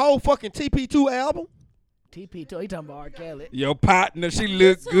play? The whole fucking TP2 album. TP2. He talking about R. Kelly. Your partner, she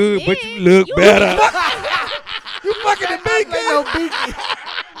look good, but you big. look You better. You fucking the big Play guy. no beaky.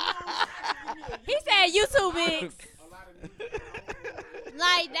 He said YouTube mix.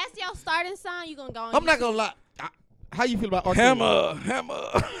 Like that's your starting song. You gonna go on? I'm not gonna lie. How you feel about R. Kelly? Hammer.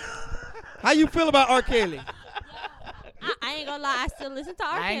 How you feel about R. Kelly? I ain't gonna lie. I still listen to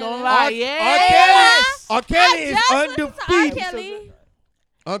R. I ain't Kelly. gonna lie. R. Yeah. R. Kelly I is just listened to R. undefeated. Kelly.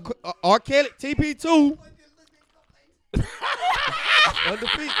 R. Kelly, TP2.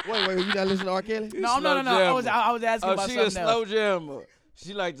 Undefeated. Wait, you not listening to R. Kelly? No. I was asking Oh, about she a something slow else. jammer.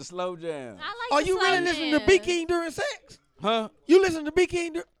 She like the slow jam. I like Are the you slow really listening to jam. B King during sex? Huh? You listen to B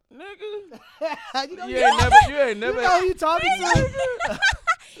King during? Nigga. you know, You ain't never. you know who you talking to.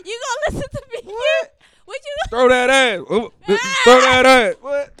 You gonna listen to me? What you? Throw that ass. Throw that ass.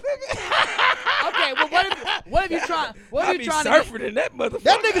 What? Okay, well, what if you trying? What I if be you trying to? surfing in that motherfucker.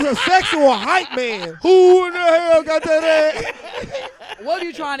 That nigga's a sexual hype man. Who in the hell got that ass? What if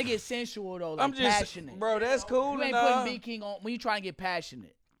you trying to get sensual though? Like I'm just, passionate. bro. That's cool. You ain't enough. putting B King on when you trying to get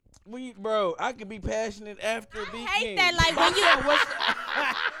passionate. Bro, I could be passionate after B I hate King. that. Like when you. What's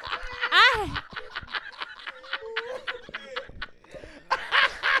I.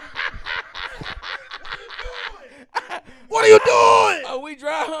 What are you doing? Oh, we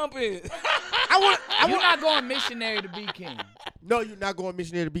dry humping. You're not going missionary to B King. No, you're not going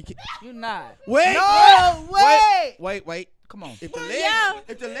missionary to B King. You're not. Wait. No, wait. Wait. Come on. If the legs, Yo.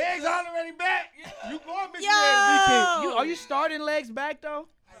 if the legs already back, you going Yo. missionary Are you starting legs back though?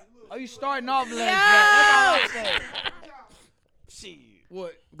 Are you starting off legs back? That's all I'm saying. Shit.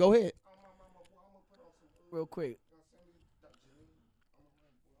 What? Go ahead. Real quick.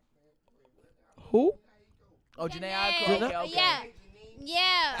 Who? Oh, Janae Yeah. Aiko. Okay.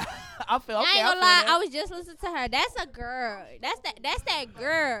 Yeah. I feel okay. I ain't I gonna feel lie. that. I was just listening to her. That's a girl. That's that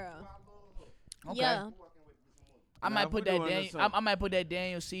girl. Okay. Yeah. I Nah, might put we that doing Daniel. this up. I might put that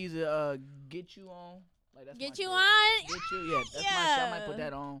Daniel Caesar. Get you on. Like, that's Get my you shit. on. Get you. Yeah, that's my shit. I might put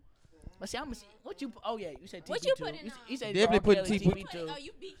that on. But see, I'm what you. Oh yeah, you said TP2. What you putting on? You said Definitely R. put Kelly, TP2. TP2. Oh,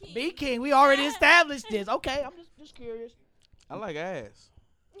 you B King. B King. We already established this. Okay, I'm just curious. I like ass.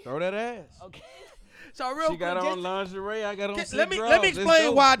 Throw that ass. Okay. So real She quick, got on just, lingerie. I got on Let silk me drawers. let me Let's explain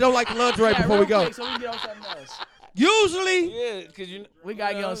go. why I don't like the lingerie yeah, before real we go. quick, so we can get on something else. Usually, Yeah, cause We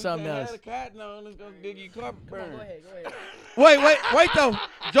gotta get on something you can't else. have the cotton on. It's gonna dig your carpet Come on, burn. go ahead. Go ahead. wait though,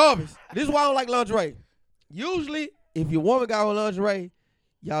 Jarvis. This is why I don't like lingerie. Usually, if your woman got on lingerie,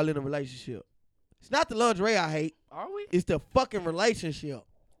 y'all in a relationship. It's not the lingerie I hate. Are we? It's the fucking relationship.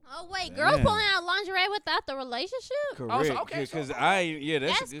 Oh wait, girls Damn. pulling out lingerie without the relationship? Correct. Oh, so- okay, so- Cause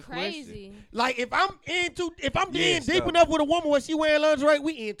that's That's a good crazy. Like if I'm in Yes, deep though. enough with a woman when she wearing lingerie,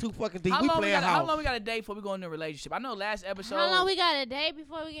 we in too fucking deep. How We long playing how house. long we got to date before we go into a relationship? I know last episode. How long we got a date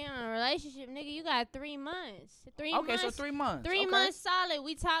before we get in a relationship, nigga? You got 3 months. 3 Okay, months. so 3 months. 3 Okay. months solid.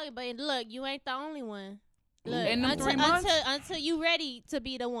 We talking, but look, you ain't the only one. Look, In them until, 3 months? until you ready to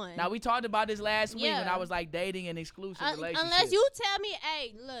be the one. Now we talked about this last week when Yeah. I was like dating an exclusive relationship. Unless you tell me,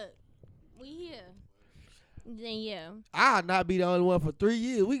 hey, look, we here. Then yeah. I'll not be the only one for 3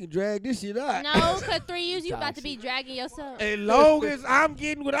 years. We can drag this shit out. No, cause 3 years you about to be dragging yourself. As long as I'm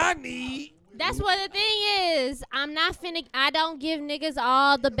getting what I need. That's what the thing is. I'm not finna. I don't give niggas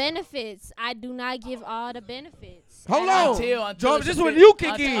all the benefits. I do not give all the benefits. Hold I on. don't. Jarvis, this is when you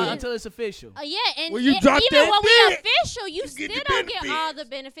kick in. Until it's official. Yeah, and When you and drop even that when we dick, official, you you still get the don't get benefits. all the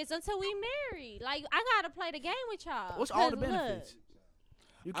benefits until we married. Like I gotta play the game with y'all. What's all the 'Cause look, benefits?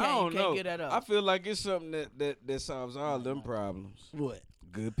 You I can't, don't you can't know. get that up. I feel like it's something that solves all them problems. What?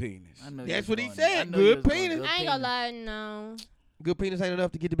 Good penis. I know That's you what was he going there. said. I know Good you was going penis. good I ain't gonna lie, no, Good penis ain't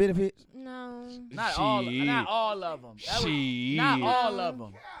enough to get the benefits. no. Not Shit. all of them. Shit. Not all of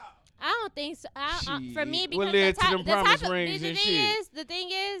them. I don't think so. For me, Shit. because What led to them the type promise of, rings the and thing shit? is, the thing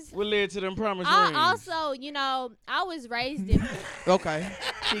is, What led to them promise I rings? also, you know, I was raised different. Okay.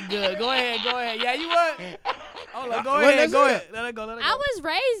 She good. Go ahead. Yeah, you what? Hold on. Go Wait, ahead. let's Go hear ahead. Let it go. I was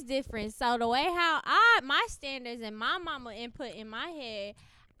raised different, so the way how my standards and my mama input in my head,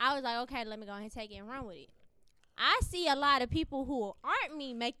 I was like, okay, let me go ahead and take it and run with it. I see a lot of people who aren't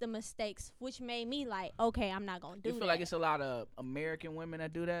me make the mistakes, which made me like, okay, I'm not gonna do You feel that. like it's a lot of American women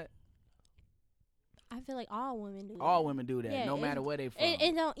that do that? I feel like all women do. All that. women do that, Yeah, no it- matter where they from.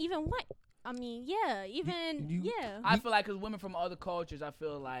 It don't even what. I mean, yeah, even you- yeah. I feel like 'cause women from other cultures, I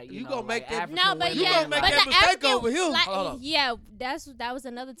feel like You know, gonna make like that- African No, but women, You yeah, gonna make but that the mistake African, over here. like, Hold on. yeah, that was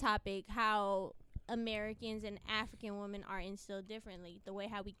another topic. How Americans and African women are instilled differently. The way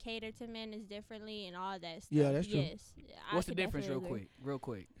how we cater to men is differently, and all that stuff. Yeah, that's true. Yes. I What's the could difference, real definitely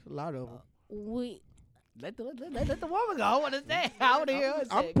quick? A lot of them. agree. Let the woman go. I want to say. I want to hear her say.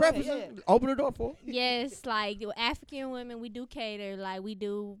 I'm it. Go ahead, prefacing. Open the door for. Yes, like African women, we do cater. Like we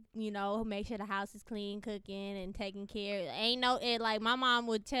do, you know, make sure the house is clean, cooking, and taking care. Ain't no it. Like my mom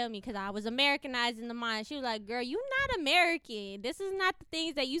would tell me, because I was Americanized in the mind. She was like, "Girl, you not American. This is not the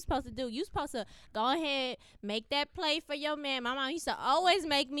things that you supposed to do. You supposed to go ahead, make that plate for your man." My mom used to always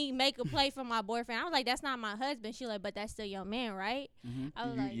make me make a plate for my boyfriend. I was like, "That's not my husband." She like, "But that's still your man, right?" Mhm. I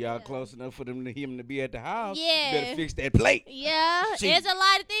was like, Y'all yeah. close enough for him to be at the house. Yeah. Better fix that plate. Yeah, See, there's a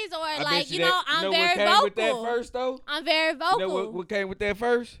lot of things, or I like bet you know, I'm what very came vocal. with that first though? I'm very vocal. You know what came with that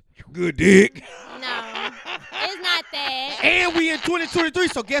first? Good dick. No, it's not that. And we in 2023,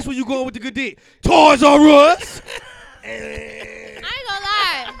 so guess where you going with the good dick? Toys R Us. I ain't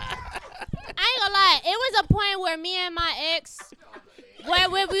gonna lie. It was a point where me and my ex, where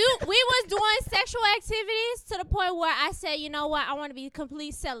we was doing sexual activities to the point where I said, you know what, I want to be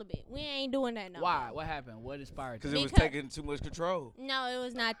complete celibate. We ain't doing that no more. Why? What happened? What inspired Because you? it was Because- taking too much control. No, it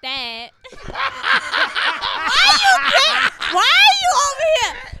was not that. Why are you over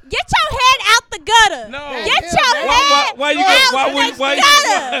here? Get your head out the gutter. No. Get your head Why you out why the why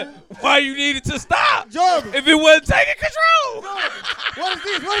gutter. why you needed to stop? Jarvis. If it wasn't taking control. What is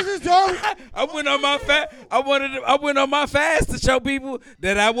this? What is this, Jarvis? I went on my I went on my fast to show people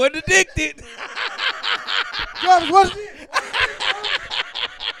that I wasn't addicted. Jarvis, what is this?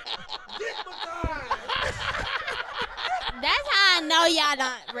 That's how I know y'all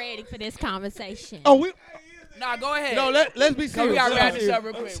not ready for this conversation. Oh, we. Nah, go ahead. No, let's be Cause serious. we gotta wrap Let's this be up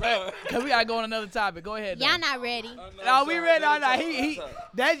real quick. Cause we gotta go on another topic. Go ahead. Y'all not ready. No, we ready. No, he.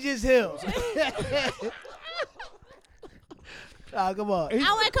 That's just him. Oh, come on.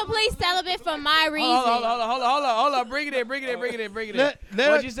 I went complete celibate for my reason. Hold on. Bring it in.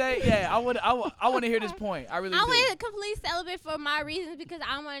 What'd you say? Yeah, I want to hear this point. I really do. went complete celibate for my reasons because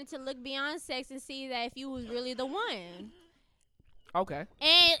I wanted to look beyond sex and see that if you was really the one. Okay.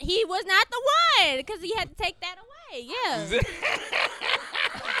 And he was not the one because he had to take that away. Yeah.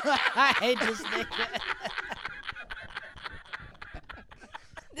 I hate this nigga.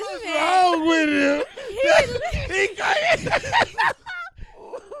 This man. wrong with him?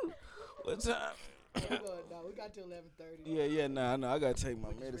 What time? No, we got till 11:30. Yeah, nah, I know. I gotta take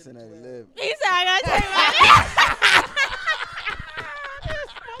my medicine at 11. He said I gotta take my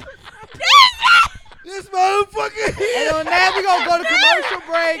This motherfucker. And on that, we gonna go to commercial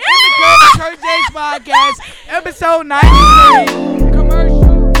break. In the Kurt James podcast, episode 93. Commercial.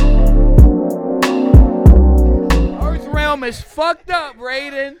 Earth Realm is fucked up,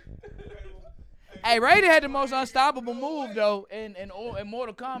 Raiden. Hey, Raiden had the most unstoppable move though in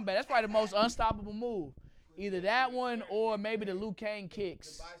Mortal Kombat. That's probably the most unstoppable move. Either that one or maybe the Liu Kang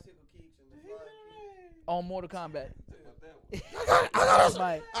kicks on Mortal Kombat. I got us.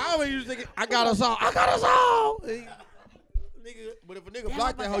 I always used to think I got us all. Nigga, but if a nigga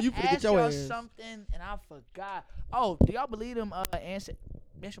block that hoe, you finna get your ass. Something and I forgot. Oh, do y'all believe them? Answer.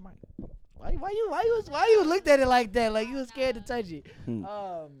 Bishop Mike. Why you looked at it like that? Like you was scared to touch it.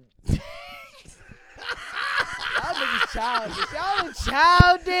 Y'all niggas childish. Y'all are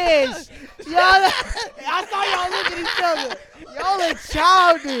childish. I saw y'all look at each other. Y'all are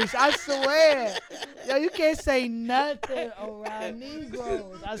childish. I swear. Yo, you can't say nothing around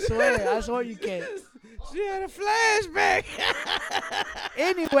Negroes. I swear you can't. She had a flashback.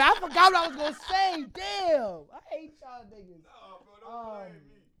 Anyway, I forgot what I was gonna say. Damn. I hate y'all niggas.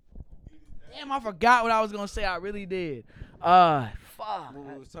 Damn, I forgot what I was gonna say. I really did. Fuck. What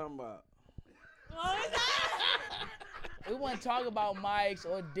we was talking about? We want to talk about mics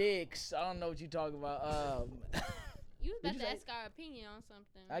or dicks. I don't know what you talking about. You was about to ask our opinion on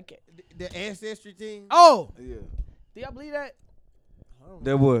something. I can't. The ancestry thing. Oh, Yeah. do y'all believe that?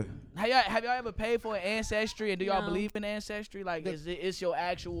 That what? Have y'all ever paid for an ancestry, and do y'all No. believe in ancestry? Like, is your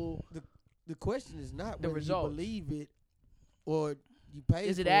actual? The question is not The whether results. you believe it or you pay.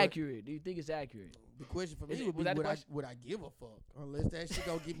 Is it for accurate? Do you think it's accurate? The question for Is me it- would was be that the would I, question? would I give a fuck unless that shit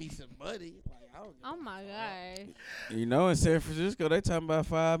gonna give me some money? Like I don't. Give Oh a my fuck. god. You know, in San Francisco, they talking about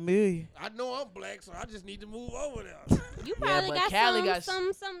 $5 million. I know I'm black, so I just need to move over there. You probably but got Cali got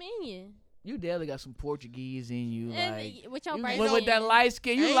some in you. You definitely got some Portuguese in you, like With your you, brain. with that light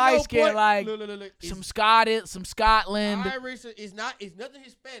skin. You Ain't light no skin point- like look. some Scottish, some Scotland. Irish is not. It's nothing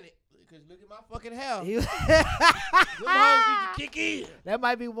Hispanic. Because look at my fucking hair. You- Them hoes need to kick in. that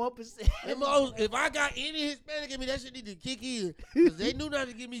might be 1%. Them hoes, if I got any Hispanic in me, that shit need to kick in. Because they knew not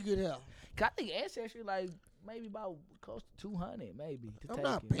to give me good hair. I think ancestry like maybe about close to 200, maybe. To I'm take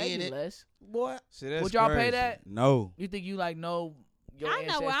not it. paying Maybe it. less. Boy, See, that's Would y'all pay crazy. that? No. You think you like know your I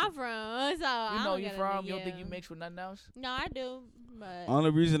know where I'm ancestry? from, so I You know don't you gotta from. do- You don't think yeah. you mix with nothing else? No, I do, but Only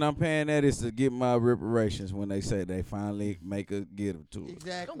reason I'm paying that is to get my reparations when they say they finally get them to us.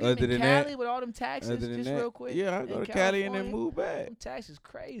 exactly. Don't Other get me than Cali that- with all them taxes, Other than just that, real quick. yeah, I in go to Cali and then California. move back. Them taxes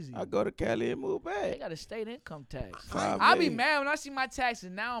crazy. I go to Cali and move They back. got a state income tax. $5 I be million. mad when I see my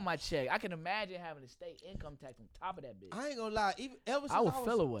taxes now on my check. I can imagine having a state income tax on top of that bitch. I ain't gonna lie. Ever since I would was,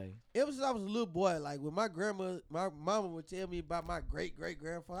 feel away. Ever since I was a little boy, like when my mama would tell me about my great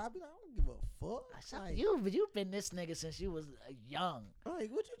grandfather, I'd be like, I don't give a fuck. Like, You've been this nigga since you was young. like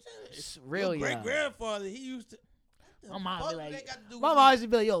what you telling? It's real young. Great grandfather, he used to. My mom be like, got to do my with mom always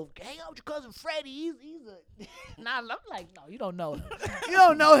be like, yo, hang out with your cousin Freddie. He's a. Nah, I'm like, no, you don't know him. You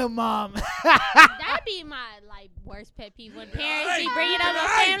don't know him, mom. that'd be my like worst pet peeve when parents be bringing up a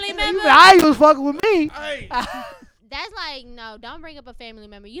family You member. be like, I was fucking with me. Hey, That's like no, don't bring up a family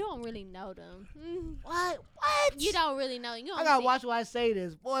member. You don't really know them. What? You don't really know. You don't I gotta see- watch why I say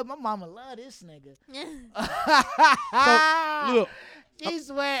this. Boy, my mama love this nigga. look, She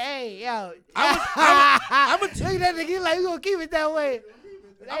swear, hey, yo. I'm Look at that nigga. He like, you gonna keep it that way.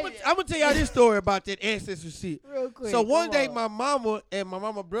 I'm gonna tell y'all this story about that ancestry shit. Real quick. So one come day, on. my mama and my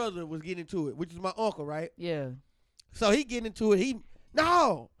mama brother was getting into it, which is my uncle, right? Yeah. So he getting into it.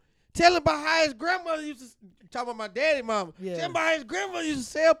 Tell him about how his grandmother used to talk about my daddy, mama. Yeah. Tell him about how his grandmother used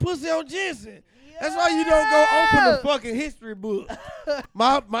to sell pussy on Jensen. That's why you don't go open the fucking history book.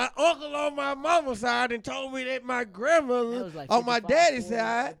 my uncle on my mama's side and told me that my That grandmother was like on my 55, daddy's 40, I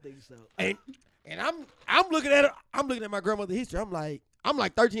side, think so. and I'm looking at her. I'm looking at my grandmother's history. I'm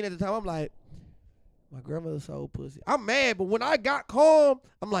like 13 at the time. I'm like, My grandmother sold pussy. I'm mad, but when I got calm,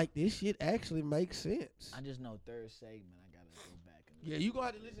 I'm like, this shit actually makes sense. I just know third segment. I gotta go back. Yeah, you gonna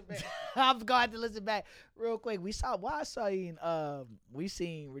have to listen back. I'm going to listen back real quick. We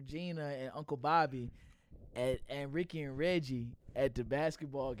seen Regina and Uncle Bobby and Ricky and Reggie at the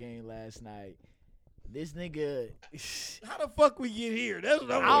basketball game last night. This nigga, How the fuck we get here? That's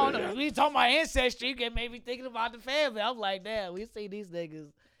what I I'm don't know. We talking about ancestry. You get maybe thinking about the family. I'm like, damn, we see these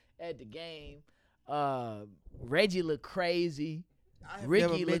niggas at the game. Reggie look crazy.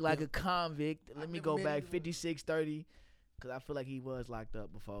 Ricky looked like a convict. Let me go back 56-30 because I feel like he was locked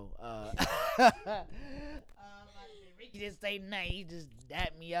up before. Ricky didn't say nothing. He just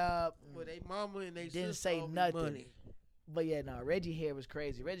dapped me up. Well, they mama and they Didn't sister say owe me nothing. money. But yeah, no, Reggie hair was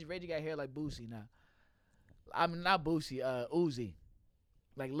crazy. Reggie got hair like Boosie now. I mean, not Boosie, Uzi.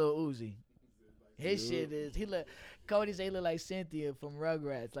 Like Lil Uzi. His shit is, Cody say he look like Cynthia from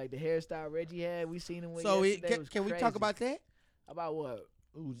Rugrats. Like the hairstyle Reggie had, we seen him with So yesterday. Was can we crazy. talk about that? About what?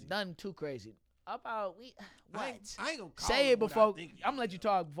 Uzi. Nothing too crazy. About, what? I ain't gonna call Say him it what I before. think. I'm gonna let you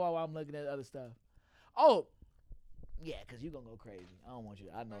talk before I'm looking at other stuff. Oh, yeah, because you're gonna go crazy. I don't want you.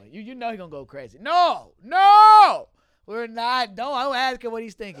 I know you know he's gonna go crazy. No, we're not. Don't ask him what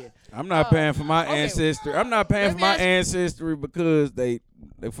he's thinking. I'm not paying for my okay. ancestry. I'm not paying Let for me my ask you- ancestry because they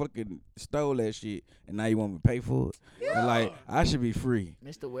fucking stole that shit, and now you want me to pay for it. And like I should be free.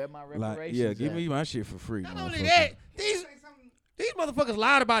 Mr. Where my Like reparations? yeah, give at? me my shit for free. Not only motherfucker. that, these motherfuckers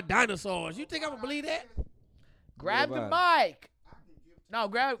lied about dinosaurs. You think I'm gonna believe that? Grab What the about mic. No,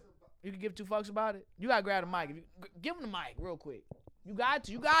 grab. You can give 2 fucks about it. You gotta grab the mic. If you, give him the mic real quick. You got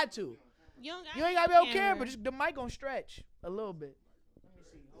to. You You ain't gotta be on camera, but just the mic gonna stretch a little bit.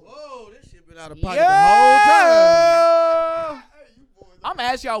 Whoa, this shit been out of pocket the whole time. I'm gonna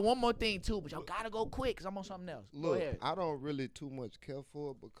ask y'all one more thing too, but y'all gotta go quick because I'm on something else. Go Look, ahead. I don't really too much care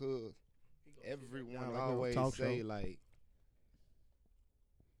for it because everyone like a always talk say show. like,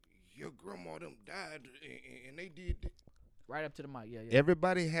 your grandma them died and they did this. Right up to the mic. Yeah.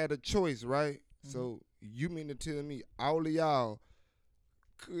 Everybody had a choice, right? So you mean to tell me all of y'all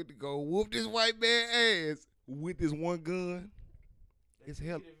could go whoop this white man ass with this one gun? It's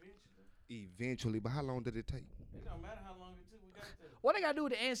hell. Eventually, but how long did it take? It don't matter how long it took. We got to. What they gotta do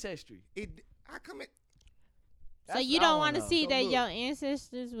with the ancestry? I come in. So That's you what I don't wanna want to know. see So that look. your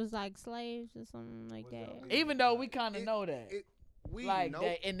ancestors was like slaves or something like that. Even though we kind of know that, We like know.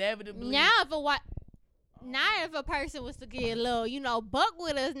 that inevitably. Now if a person was to get a little, buck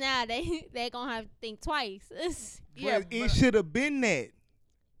with us now, they gonna have to think twice. Yeah, But it but should have been that.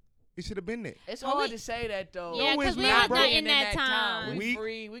 It should have been that. it's Well, hard we- to say that though. Yeah, No, 'cause it's we not, was bro. not in that time. We We-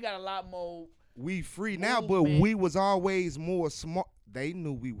 free. We got a lot more. We free now, but Movement. we was always more smart. They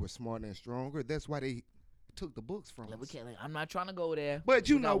knew we were smarter and stronger. That's why they took the books from Like, we us. can't. Like, I'm not trying to go there. But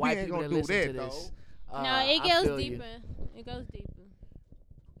you We got know we white ain't people gonna do listen that to this. No, it I goes feel you. deeper. It goes deeper.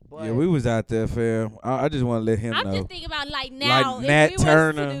 But Yeah, we was out there, fam. I just want to let him I'm know. just thinking about like now, Like if Nat we was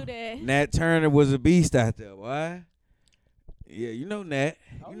Turner. to do that. Nat Turner was a beast out there. Why? Yeah, you know Nat.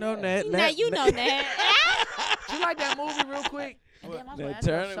 Oh, You know yeah. Nat. Now you know that. you like that movie real quick? And damn, I was gonna Nat ask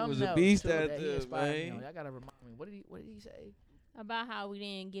about Turner something was a else, beast too, out that he there, inspired me man. on. Y'all gotta remind me. What did he say? About how we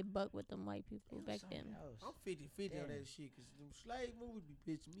didn't get buck with them white people It was back something then. else. I'm 50-50 on Damn. that shit because them slave movies be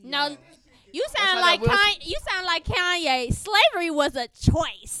pitching me No, off. you how sound that like Will Kanye. You sound like Kanye. Slavery was a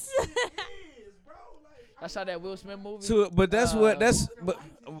choice. That's how that Will Smith movie. So, but that's what that's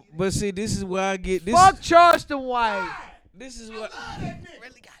but see, this is where I get this. Fuck Charleston White. This is what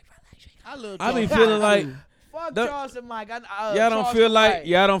I love I be Charleston. feeling like. Fuck Don't- Charleston Mike. Y'all don't Charleston feel like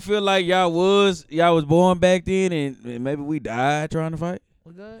White. y'all was born back then and maybe we died trying to fight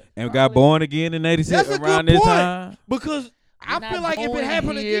We good? and got born again in '86 That's a around good this point. time. Because I We feel not like if it going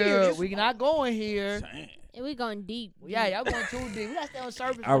happened here, again, it's we not going here. And we going deep. Yeah, y'all going too deep. We got to stay on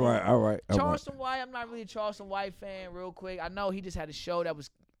surface. All with right, it. all right. Charleston White, I'm not really a Charleston White fan. Real quick, I know he just had a show that was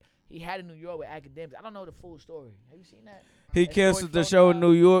he had in New York with academics. I don't know the full story. Have you seen that? He That canceled story the show in floating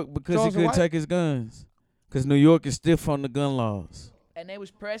New York because Charleston he couldn't White? take his guns. Because New York is stiff on the gun laws. And they was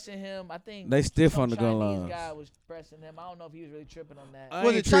pressing him. I think They stiff some on the gun Chinese laws. guy was pressing him. I don't know if he was really tripping on that. I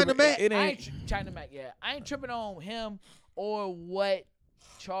Was ain't it China tripping- Mac? It I ain't. ain't China Mac. Yeah, I ain't tripping on him or what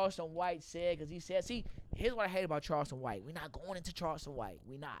Charleston White said because he said, see, here's what I hate about Charleston White. We're not going into Charleston White.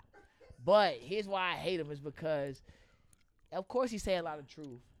 We not. But here's why I hate him is because, of course, he say a lot of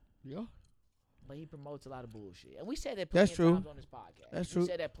truth. Yeah. But he promotes a lot of bullshit. And we said that plenty That's of true. times on this podcast. That's we true.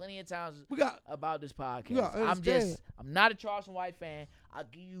 said that plenty of times We got about this podcast. You gotta understand. I'm not a Charleston White fan. I'll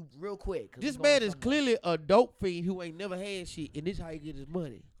give you real quick. 'cause this we going man is something clearly a dope fiend who ain't never had shit, and this how he get his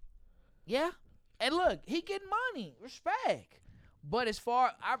money. Yeah. And look, he getting money. Respect. But as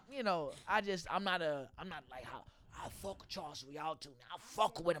far I'm not like how I fuck with Charles Real too. I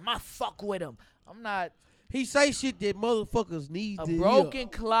fuck with him. I'm not He say shit that motherfuckers need a to broken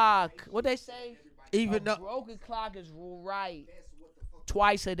clock. What they say? hear. Even A though, broken clock is right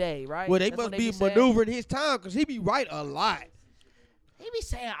twice a day, right? well, they That's what must be saying. maneuvering his time because he be right a lot. He be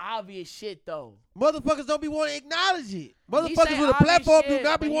saying obvious shit though. Motherfuckers don't be wanting to acknowledge it. He Motherfuckers say with a obvious platform shit, do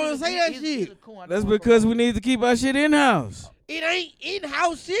not be but wanting to say that he's shit. a cool. I That's know him because for- we need to keep our shit in house. It ain't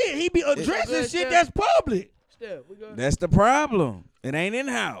in-house shit. He be addressing good, shit yeah. that's public. Still, we good. That's the problem. It ain't in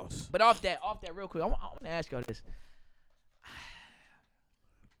house. But off that real quick, I want to ask y'all this.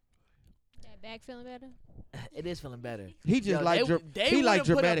 That back feeling better? It is feeling better. He just Yo, like they he like wouldn't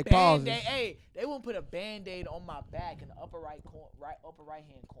put a dramatic pauses. Band-Aid- Hey, they wouldn't put a Band-Aid on my back in the upper right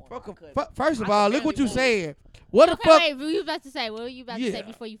hand corner. Fuck I 'em. couldn't. First of I all, could look what barely you move. saying. What the Okay, fuck? wait, what you about to say? What were you about to say Yeah.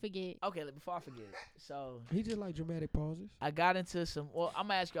 before you forget? Okay, before I forget. So He just like dramatic pauses. I got into some. Well, I'm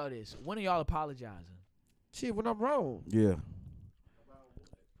gonna ask y'all this: when are y'all apologizing? Shit, when I'm wrong. Yeah.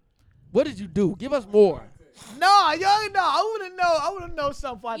 What did you do? Give us more. No, y'all know. I wanna know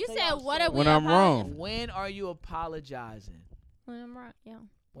something. before I You tell said, y'all what are something. we When I'm wrong. When are you apologizing? When I'm wrong, yeah.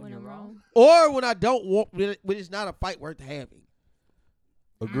 When you're wrong? Or when I don't want, when it's not a fight worth having.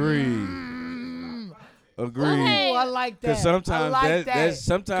 Agreed. Agreed. Okay. Ooh, I like that. Because sometimes I like that's Because you're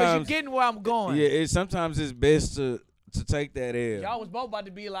sometimes getting where I'm going. yeah. Sometimes it's best to take that L. Y'all was both about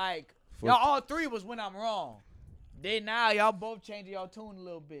to be like, For- y'all all three was when I'm wrong. Then now y'all both changing y'all tune a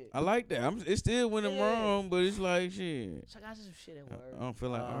little bit. I like that. It's still when I'm Yeah. wrong, but it's like shit. So I got some shit at work. I don't feel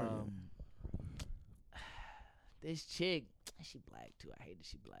like arguing. This chick, she black too. I hate that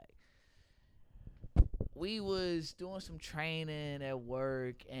she black. We was doing some training at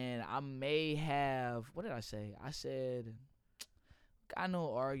work, and I may have, what did I say? I said, got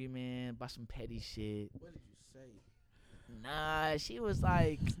no argument about some petty shit. What did you say? Nah, she was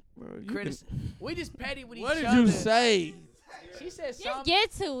like, Bro, you we just petty with What each did other. you say? She said Just something.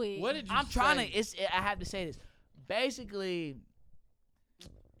 get to it. What did you I'm say? trying to. I have to say this. Basically,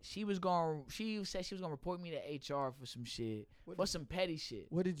 she said she was gonna report me to HR for some shit, for some petty shit.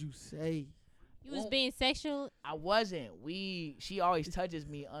 What did you say? You was being sexual? I wasn't. She always touches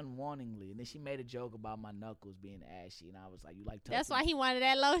me unwantingly, and then she made a joke about my knuckles being ashy, and I was like, "You like touching?" That's why he wanted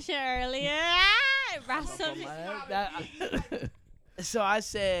that lotion earlier. Brought some- So I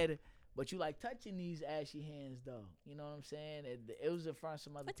said, "But you like touching these ashy hands, though? You know what I'm saying?" It was in front of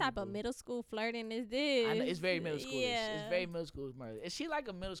some other What type of people. middle school flirting is this? I know, it's very middle school. Yeah. It's very middle school murder. Is she like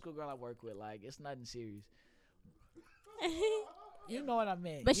a middle school girl I work with? Like, it's nothing serious. You know what I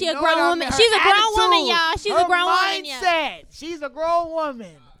mean. But You she a know what grown I woman. mean. She's Her a grown woman, attitude, y'all. She's her a grown woman, yeah. mindset. She's a grown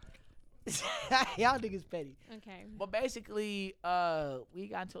woman. Y'all niggas petty. Okay. But basically, we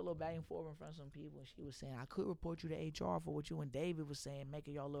got into a little back and forth in front of some people, and she was saying, I could report you to HR for what you and David was saying,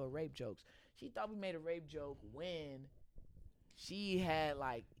 making y'all little rape jokes. She thought we made a rape joke when she had,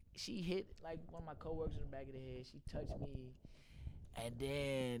 she hit, one of my coworkers in the back of the head. She touched me. And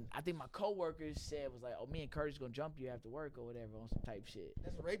then I think my coworkers said, oh, me and Curtis gonna jump you after work or whatever on some type shit.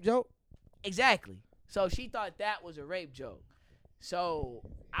 That's a rape joke? Exactly. So she thought that was a rape joke. So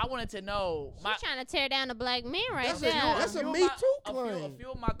I wanted to know. She's trying to tear down a black man right That's a- there. that's a few of Me my- Too A claim.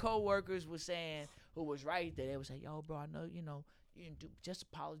 few of my coworkers was saying, who was right there, they was like, yo, bro, I know, you didn't do, just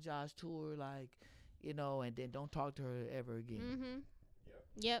apologize to her, and then don't talk to her ever again. Mm-hmm.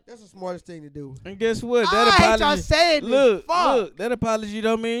 Yep. That's the smartest thing to do. And guess what? I hate y'all saying this. Look, Fuck. that apology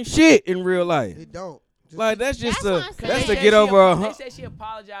don't mean shit in real life. It don't. Just Like that's just That's what I'm that's saying. to get over a They hump. said she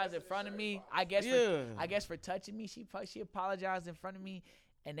apologized in front of me. I guess for touching me. She apologized in front of me,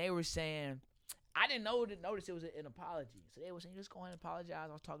 and they were saying, I didn't notice it was an apology. So they were saying, just go ahead and apologize.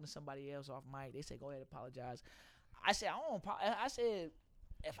 I was talking to somebody else off mic. They said, go ahead and apologize. I said, I said,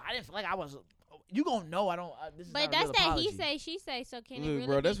 if I didn't feel like I was, you gonna know I don't. This is But not a that's real that apology. he say, she say. So can it Look, really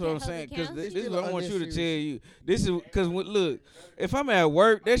bro, be that's what I'm held saying. Because accountable? this is what I want you to Unnecessary. tell you. This is because look, if I'm at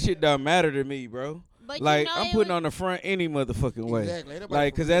work, that shit don't matter to me, bro. But Like you know I'm it putting was- on the front any motherfucking way. Exactly. Ain't nobody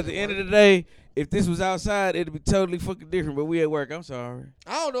Like, cause at the end of the day, if this was outside, it'd be totally fucking different. But we at work. I'm sorry.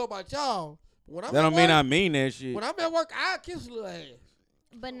 I don't know about y'all. But when I'm That at don't mean work, I mean that shit. when I'm at work, I kiss a little ass.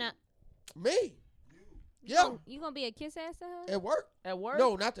 But not. Me. Yeah. You gonna be a kiss ass to her? At work. At work.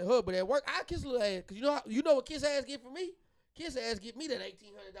 No, not to her, but at work, I kiss a little ass. Cause you know what kiss ass get for me? Kiss ass get me that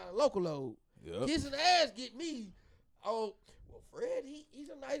 $1,800 local load. Yup. Kissing ass get me. Oh, well, Fred, he's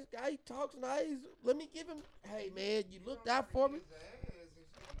a nice guy. He talks nice. Let me give him. Hey man, you looked out for me.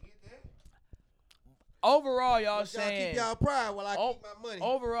 Overall, y'all Y'all saying. keep y'all pride while I Oh, keep my money.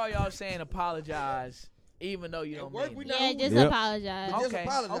 Overall, y'all saying apologize, even though you At don't work, mean we it. not Yeah, who we just Yep. apologize. Just Okay,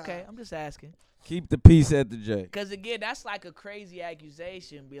 apologize. okay. I'm just asking. Keep the peace at the J. Because again, that's like a crazy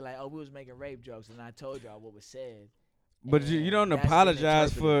accusation. Be like, oh, we was making rape jokes, and I told y'all what was said. But you don't That's been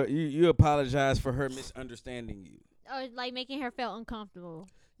apologize for interpreted. you apologize for her misunderstanding you. Or like making her feel uncomfortable.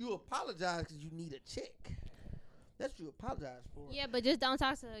 You apologize because you need a check. That's what you apologize for. Yeah, but just don't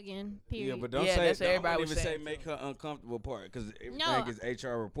talk to her again. Period. Yeah, but don't Yeah, say that's what don't everybody even was say saying, make too. her uncomfortable part because everything No. is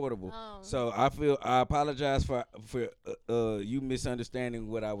HR reportable. Oh. So I apologize for you misunderstanding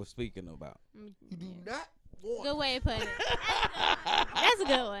what I was speaking about. You do not want. Good way of putting it. That's a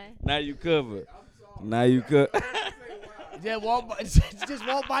good one. Now you covered. Now you could. Just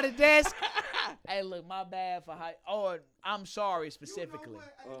walk by the desk. Hey, look, my bad for how. Or I'm sorry specifically.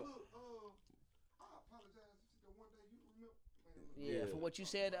 Yeah, for what you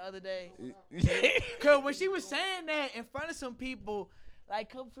said the other day. Cause when she was saying that in front of some people,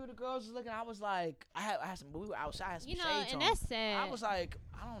 like a couple of the girls was looking, I was like, I had some. We were outside, I had some You know, shades and on. that's sad. I was like,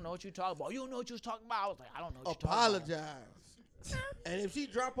 I don't know what you're talking about. You don't know what you was talking about. I was like, I don't know what you're talking about. Apologize. And if she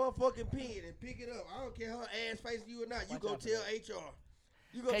drop her fucking pen and pick it up, I don't care her ass facing you or not. You Watch go out for tell that. HR.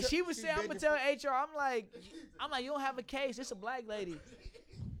 You go Cause tell- she was saying, I'm gonna begging tell HR. I'm like, you don't have a case. It's a black lady.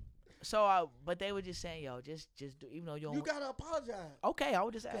 So, but they were just saying, yo, just do, even though you don't. You gotta apologize. Okay, I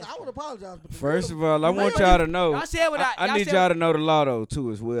would just Cause ask. I would apologize. But the First girl- of all, I the want girl- y'all to know. Y'all said what I y'all need said- y'all to know the law though too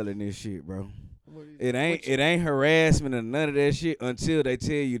as well in this shit, bro. It ain't harassment or none of that shit until they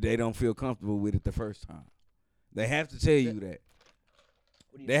tell you they don't feel comfortable with it the first time. They have to tell you that.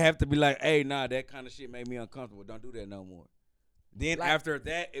 They have to be like, hey, nah, that kind of shit made me uncomfortable. Don't do that no more. Then Like- after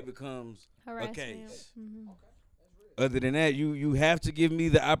that, it becomes Harassment. a case. Mhm. Other than that, you have to give me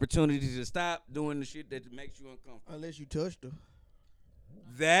the opportunity to stop doing the shit that makes you uncomfortable. Unless you touched her.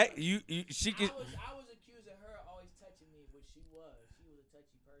 That she can. I was accusing her always touching me, which she was. She was a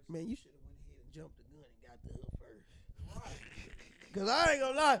touchy person. Man, you should have went ahead and jumped the gun and got to her first. Cause I ain't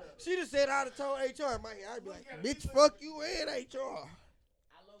gonna lie, she just said I'd have told HR in my head. I'd be like, bitch, fuck you and HR.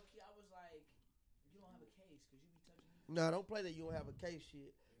 I low key, I was like, you don't have a case because you be touching me. Nah, don't play that you don't have a case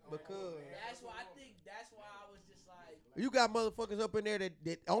shit. Because That's why I think. That's why I was just like. you got motherfuckers up in there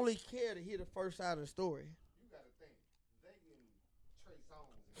that only care to hear the first side of the story.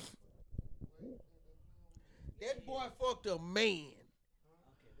 That boy fucked a man.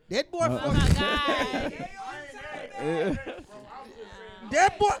 That boy Oh fucked my God.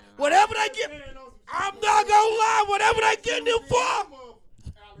 that boy. Whatever they get, I'm not gonna lie. Whatever they getting him for,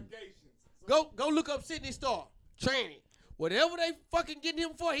 go look up Sydney Star training. Whatever they fucking getting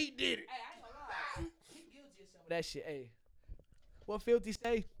him for, he did it. Hey, I ain't gonna lie. He guilty of some of that shit. Hey, what 50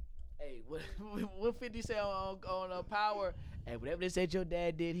 say? Hey, what 50 say on Power? Hey, whatever they said your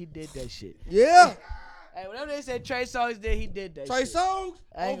dad did, he did that shit. Yeah, Hey, whatever they said Trey Songz did, he did that Trey shit. Songz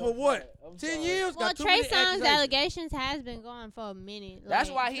I ain't over gonna what? front. I'm 10 sorry. years. Well, Got too Trey many Songz accusations. allegations has been going for a minute. That's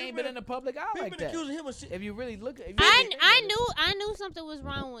like- why he ain't been in the public eye People like been that. accusing him of shit. If you really look at it. I knew something was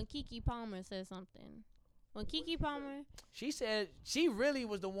wrong when Keke Palmer said something. When Keke Palmer, She said she really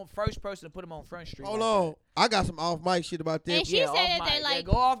was the first person to put him on Front Street. Hold like on, that. I got some off mic shit about that. And she Yeah, said off that they mic. like. Yeah,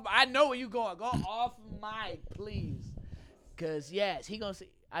 go off. I know where you going. Go off mic, please. Cause yes, he gonna say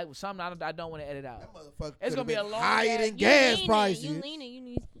something I don't want to edit out. That motherfucker It's gonna be a been long higher ass- than You gas leaning, prices. You leaning. You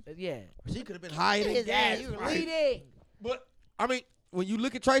need. Yeah. She could have been higher than His gas ass, you prices. leading. But I mean, when you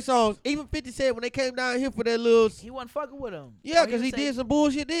look at Trey Songz, even 50 said when they came down here for that little, He wasn't fucking with him. yeah, Or because was he saying- did some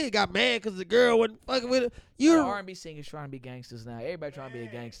bullshit. Then he got mad because the girl wasn't fucking with him. The You R&B singers trying to be gangsters now. Everybody trying to be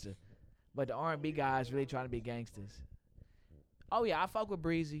a gangster, but the R&B guys really trying to be gangsters. Oh yeah, I fuck with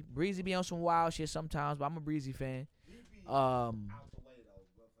Breezy. Breezy be on some wild shit sometimes, but I'm a Breezy fan.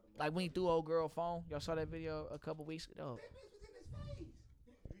 Like when he threw old girl phone. Y'all saw that video a couple weeks ago.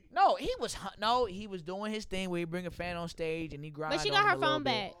 No, he was doing his thing where he bring a fan on stage and he grind. But she on got him her a little phone bit.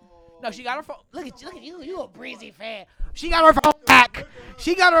 back. No, she got her phone. Look at you. You a Breezy fan. She got her phone back.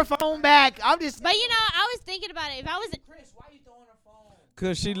 She got her phone back. I'm just. But you know, I was thinking about it. If I was Chris, why you throwing her phone?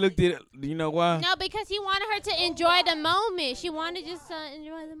 Cause she looked at it. You know why? no, because he wanted her to enjoy the moment. She wanted just to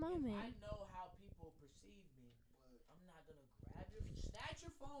enjoy the moment. I know how people perceive me. I'm not gonna grab your snatch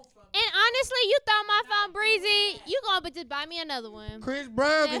your phone from me. And honestly, you thought my phone breezy. You gonna just buy me another one? Chris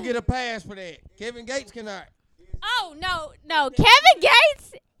Brown can get a pass for that. Kevin Gates cannot. Oh no, Kevin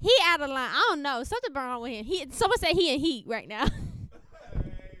Gates. He out of line. I don't know. Something wrong with him. Someone said he in heat right now.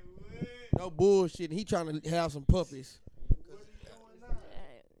 No bullshit. He trying to have some puppies.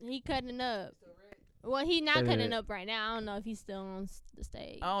 He cutting up. Well, he not cutting up right now. I don't know if he's still on the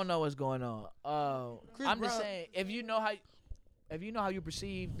stage. I don't know what's going on. Chris I'm just Brown- saying, if you know how you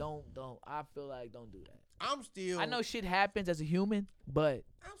perceive, don't. I feel like don't do that. I'm still. I know shit happens as a human, but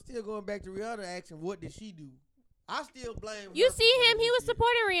I'm still going back to Rihanna asking, what did she do? I still blame. You her see for him? He was this shit.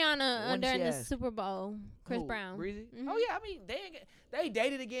 supporting Rihanna When during she the asked? Super Bowl. Chris Who, Brown. Breezy? Mhm. Oh yeah, I mean they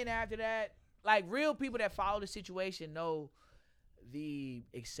dated again after that. Like real people that follow the situation know the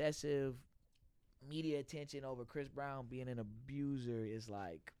excessive media attention over Chris Brown being an abuser is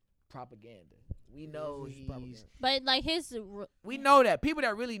like propaganda. We know it's he's. propaganda. But like We know that people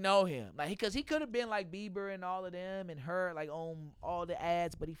that really know him, like, because he could have been like Bieber and all of them and her, like on all the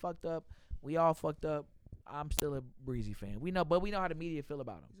ads, but he fucked up. We all fucked up. I'm still a Breezy fan. We know, but we know how the media feel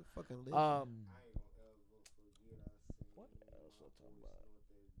about him. He's a fucking legend. What else we talking about?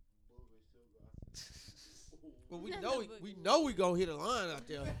 Well, we know we gonna hit a line out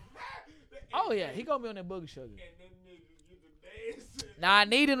there. Oh yeah, he gonna be on that Boogie Sugar. Now I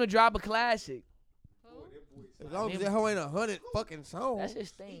need him to drop a classic. As long as that hoe ain't 100 fucking songs. That's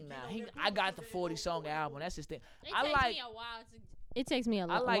his thing now. I got the 40 song album. That's his thing. It I takes like me a while it takes me a I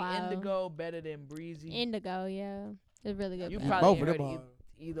while. like Indigo better than Breezy. Indigo, yeah. It's really good. You band. probably Both ain't of them heard are.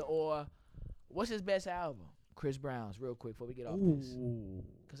 either or. What's his best album? Chris Brown's. Real quick before we get off this, Ooh.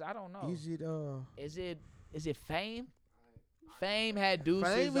 because I don't know. Is it Is it Fame? Fame had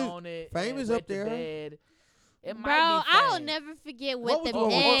Deuces Fame is- on it. Fame and is Wet up to there. Bed. It Bro, might be I'll Fame. never forget What with was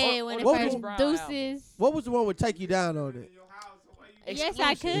the the- bed when it what was first the Brown Deuces. what was the one with Take You Down on it? Yes,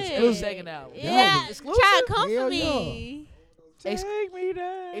 I could. Exclusive second album. Yeah, Exclusive? try to come Hell for me. Ex- Take me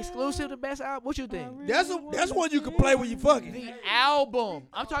down. exclusive the best album. What you think? That's one you can play when you fucking. The album.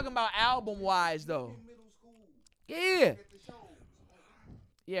 I'm talking about album wise though. Yeah.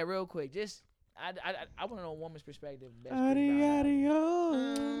 Yeah, real quick. Just I want to know a woman's perspective. Best Chris Brown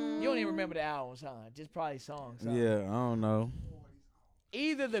album. You don't even remember the albums, huh? Just probably songs. Huh? Yeah, I don't know.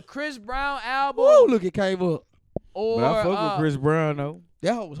 Either the Chris Brown album Woo, look, it came up. or But I fuck with Chris Brown though.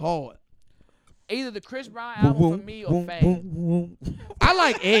 That hoe was hard. either the Chris Brown album for me or Fame. I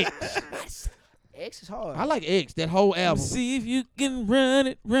like X. X is hard. I like X. That whole album. See if you can run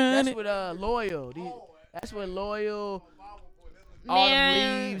it. That's with Loyal. That's with Loyal. All them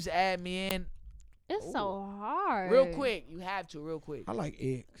Man, leaves add me in. it's so hard. Real quick, you have to real quick. I like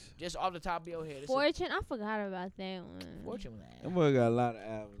X. Just off the top of your head. It's a Fortune, I forgot about that one. Fortune was That ass. boy got a lot of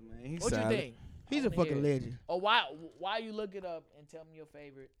albums, man. He's What you solid. think? He's I a wanna fucking hear it. legend. Or why you look it up and tell me your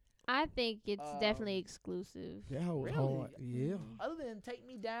favorite? I think it's definitely exclusive. That hoe was Really? hard. Yeah. Other than Take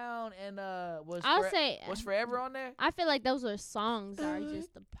Me Down and was I'll say was Forever on there? I feel like those are songs that are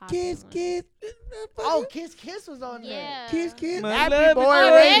just the popular Kiss, ones. kiss. Oh, Kiss was on there. Yeah. Kiss, kiss. My Happy love Boy is Oh,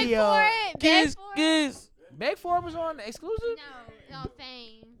 great. beg Radio. for it. Beg Kiss, for it. kiss. Beg For It was on the exclusive? No,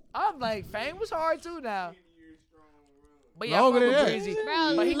 Fame. I'm like, Fame was hard too now. But yeah, Longer I fuck than with that. Breezy.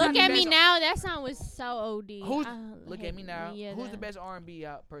 Bro, But he Look not the at Me best- Now. That song was so OD. Who's I Look hate at Me Now? yeah, Who's that. the best R&B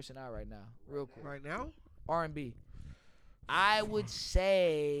person out right now? Real quick. Right now? R&B. I would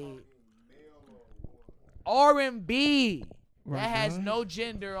say R&B. Right That has now? no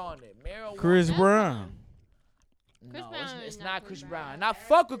gender on it. Marijuana. Chris That's Brown. Chris No, Brown it's is not not Chris Chris Brown. Brown. Now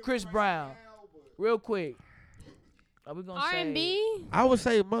fuck with Chris Brown. Real quick. Are we gonna say R&B. I would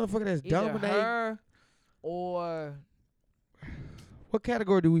say motherfucker that's either dominating. her or What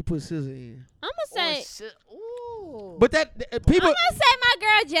category do we put SZA in? I'm gonna say. ooh. But people. I'm gonna say my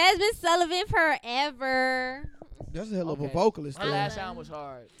girl Jasmine Sullivan forever. That's a hell of a Okay. vocalist. her though. last album was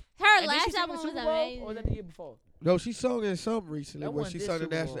hard. Her And did she last sing in album the was Super Bowl, amazing. or was that the year before? No, she sung in something recently That where wasn't she this sung the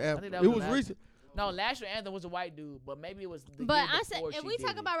Super national Bowl. I anthem. think that It was was last- recent. No, national anthem was a white dude, but maybe it was the But year I said, before if she we did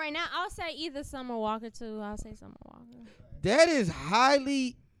talk it. about right now, I'll say either Summer Walker too. I'll say Summer Walker. That is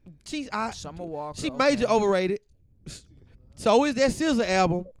highly. She Summer Walker, major okay. overrated. So is that SZA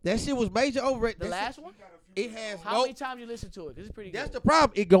album? That shit was major overrated. The That last shit- one? It has How no. many times you listen to it? This is pretty That's good. the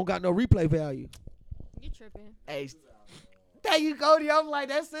problem. It don't got no replay value. You tripping? Hey, there you go, D. I'm like,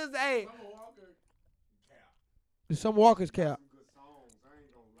 that's his. Hey, Some Walker's cap.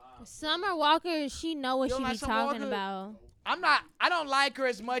 Summer Walker, she know what You she don't be like Summer talking Walker? about. I don't like her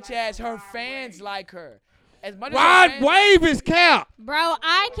as much as her fans like her. As much as her Rod fans, Wave is cap. Bro,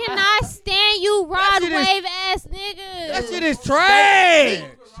 I cannot stand you, Rod shit is- Wave ass nigga. That shit is trash.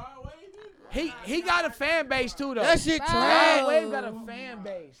 he got a fan base too though. That shit Bro. trash. Rod Wave got a fan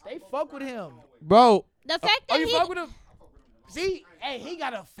base. They fuck with him. Bro, The fact Oh, that you he fuck with him? See, hey, he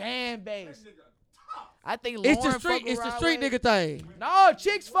got a fan base. I think it's Lauren the street. fuck with It's the Rod street Wave. nigga thing. No,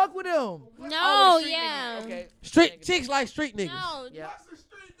 chicks fuck with him. no, Oh, the street yeah, nigga. Okay. Street chicks like street niggas. no, Yeah.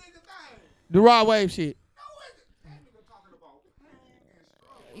 The Rod Wave shit.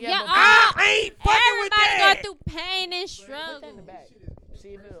 yeah. but I ain't fucking with Everybody that. go through pain and put that in the struggle. back. See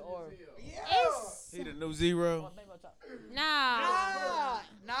if it or It's He the new zero. nah.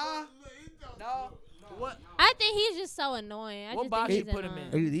 Nah. No. What? I think he's just so annoying. I What just box think you he's put him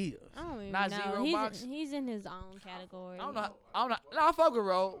annoying. in? It is. I don't don't even Not know. Zero Box? He's in his own category. I don't know. No, I fuck with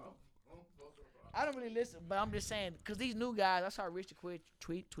Ro. I don't really listen, but I'm just saying because these new guys. I saw Rich Quit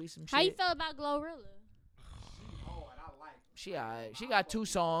tweet some shit. How you feel about Glorilla? She alright. She got 2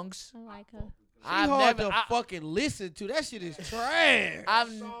 songs. I like her. She hard to fucking listen to. That shit is trash. I've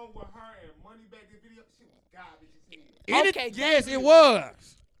song with her and Moneybagg this video, shit was garbage. Okay, Yes, it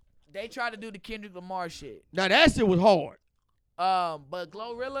was. They tried to do the Kendrick Lamar shit. Now that shit was hard. But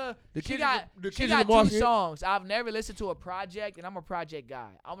Glorilla, The she Kendrick- got the she Kendrick got Lamar 2 shit? songs. I've never listened to a project, and I'm a project guy.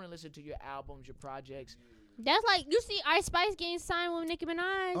 I want to listen to your albums, your projects. That's like you see Ice Spice getting signed with Nicki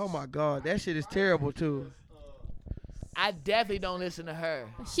Minaj. Oh my god, that shit is terrible too. I definitely don't listen to her.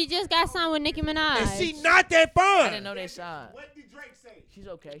 She just got signed with Nicki Minaj. And she not that I didn't fun. know they signed. What did Drake say? She's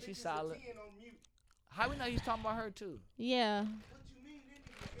okay. She's solid. 10 on mute. How we know he's talking about her too? Yeah.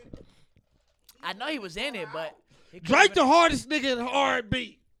 I know he was in it, but it could've Drake been- the hardest nigga in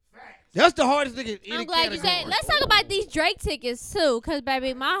R&B. That's the hardest nigga in I'm any glad you category. said. Let's talk about these Drake tickets too, cause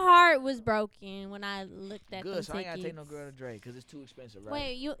baby, my heart was broken when I looked at good. them So I ain't gotta take no tickets. girl to Drake because it's too expensive, right?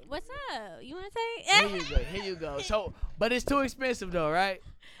 Wait, you? What's up? You wanna Here say? you go. Here you go. So, but it's too expensive though, right?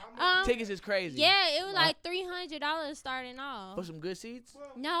 Tickets is crazy. Yeah, it was like $300 starting off. For some good seats.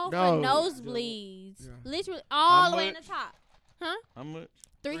 No, No. for nosebleeds. Yeah. Literally all the way in much? the top. How much?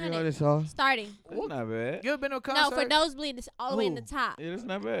 300 $300. starting. That's not bad. You ever been to a No, concert? for nosebleed, it's all the way in the Ooh. top. Yeah, that's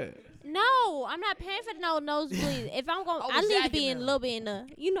not bad. No, I'm not paying for no nosebleed. If I'm going, Oh, I need to Zach be and in a them. little bit in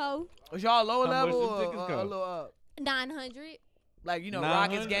the, Was y'all lower How much level the or tickets a cost? little up? 900. Like you know,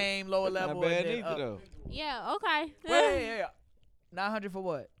 900? Rockets game lower That's level. not bad and then either up. though. Yeah, okay. Wait. 900 for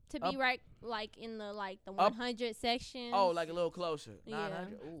what? To Up. be right, like in the the Up. 100 section. Oh, like a little closer. Yeah.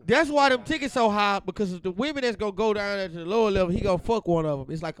 900. Ooh. That's why them tickets so high, because of the women that's gonna go down there to the lower level, he gonna fuck one of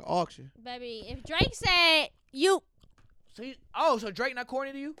them. It's like an auction. Baby, if Drake said you, So Drake not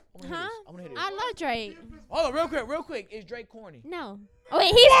corny to you? I huh? wanna hear this. I love Drake. Hold on, real quick. Is Drake corny? No. Oh,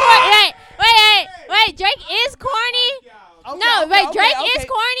 wait, he's corny. Wait. Drake is corny. No, wait, Drake is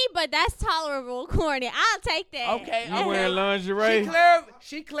corny, but that's tolerable corny. I'll take that. Okay, You okay. wearing lingerie?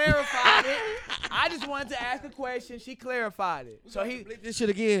 She clarified it. I just wanted to ask a question. She clarified it. So This shit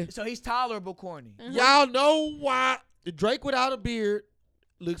again. he's tolerable corny. Mhm. Y'all know why the Drake without a beard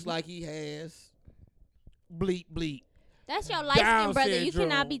looks like he has bleep. That's your light Down skinned brother. You syndrome.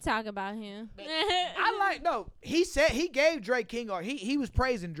 cannot be talking about him. He said he gave Drake King art. He was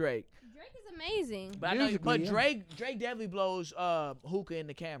praising Drake. Drake is amazing. But I know, Musically, yeah. Drake definitely blows hookah in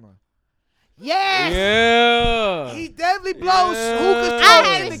the camera. Yes. Yeah. He definitely blows Yeah. hookah I smoke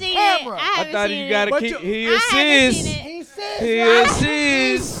in haven't the seen camera. it. I I haven't thought seen you it. gotta But keep. you- He I haven't assists. seen it. He says. He I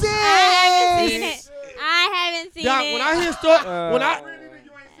assists. I haven't seen it. I haven't seen Doc, it. when I hear stuff, when I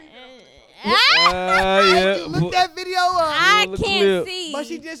Yeah. Look that video up. I Pull the can't clip. see. But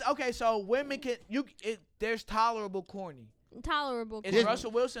she just okay. So women can there's tolerable corny. Tolerable. Is corny.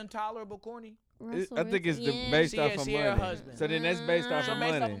 Russell Wilson tolerable corny? Russell I think it's Wilson, the yeah. based off of Sierra money. husband. So then that's based off So of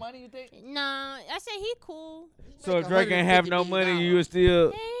based off money. of money, you think? No, I said he cool. So if Drake ain't have no money, you would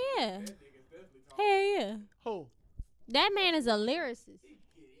still. Hell yeah. Hell yeah. Who? That man is a lyricist.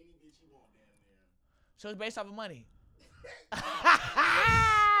 So it's based off of money.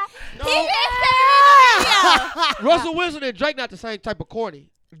 He just said it. Russell Wilson and Drake not the same type of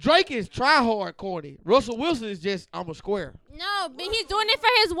corny. Drake is try hard corny. Russell Wilson is just I'm a square. No, but he's doing it for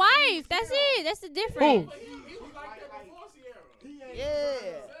his wife. That's it. That's the difference. Yeah.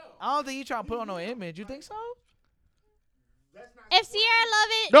 I don't think he trying to put on no image. You think so? If Sierra love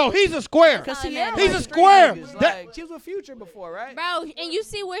it, No, he's a square. Because Oh, Sierra man. He's like a street square. niggas. That- Like, she was with Future before, right? bro, and you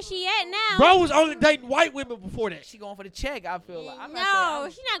see where she at now. Bro was only dating white women before that. She going for the check, I feel like. I'm no, not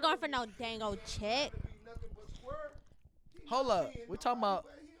saying. she not going for no dang old check. Hold up. We're talking about.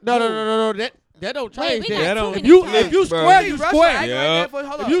 No. That don't Wait, change we that. got don't- too If many you times. if you Bro. square, you Russell square. acting like Yeah. that for,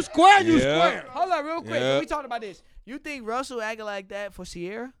 hold If up. you square, you Yeah. square. Hold up, real quick. Yeah. We talking about this. You think Russell acting like that for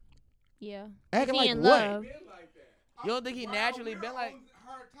Sierra? Yeah. Acting He like in what? love. You don't think he naturally been like?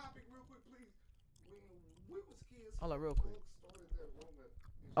 Hold up, real quick.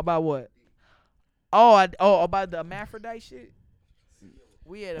 About what? Oh, about the hermaphrodite shit.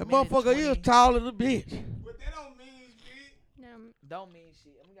 We had a That minute motherfucker 20. is taller than a bitch. But that don't mean shit. No, Don't mean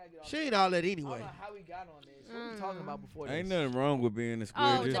shit. We gotta get on. She ain't all that I don't anyway. know how we got on this. What we talking about before this? Ain't nothing wrong with being a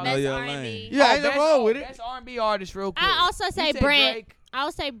square. Oh, Just the know best your R&B. lane. Yeah, ain't nothing wrong with it. Best R&B artist, real quick. I also You say said Brent. Drake. I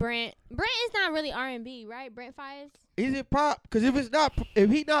would say Brent. Brent is not really R&B, right? Brent Fires. Is it pop? Because if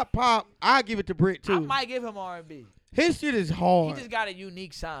he not pop, I give it to Brent I too. might give him R&B. His shit is He hard. just got a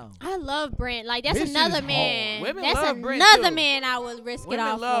unique sound. I love Brent. Like that's This shit another is man. hard. Women That's love Brent, another too. man I would risk it Women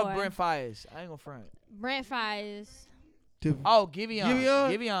all love for. Brent Fires. I ain't gonna front. Brent Fires. Oh, Giveon.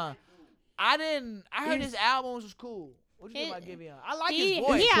 Giveon? Giveon. I heard He's- his albums was cool. What you think about Giveon? I like his He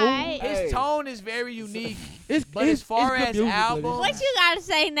voice. alright. His Hey. tone is very unique. It's But as far good as music, albums- What you gotta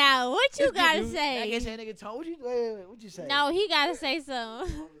say now? What you It's good gotta music. I guess say? that nigga told you. What you say? No, he gotta say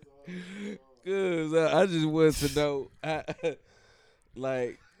something. Cause I just want to know,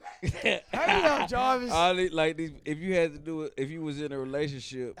 like, Hurry up, Jarvis. all these, like these, if you had to do it, if you was in a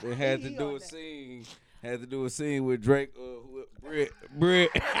relationship and had to He do on a that. scene, had to do a scene with Drake or Brit,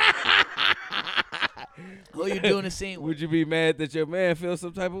 Who you doing the scene with? would you be mad that your man feels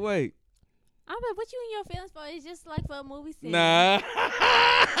some type of way? I bet what you in your feelings for is just like for a movie scene. Nah.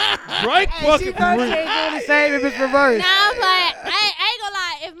 Drake fucking she Brit. ain't doing the same if it's reversed. Nah, but I ain't gonna lie.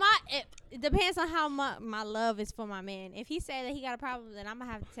 It depends on how much my love is for my man. If he said that he got a problem, then I'm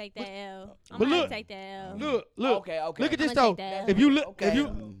gonna have to take that L. I'm But gonna have look- to take that L. Look. Okay. Look at this I'ma though. take that. If you look, Okay.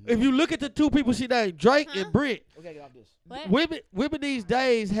 if you look at the two people she named, Drake Huh? and Brit. Okay, get off this. What? Women these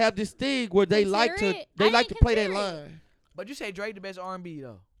days have this thing where they like Consider to it? I like to didn't play that consider it. line. But you say Drake the best R&B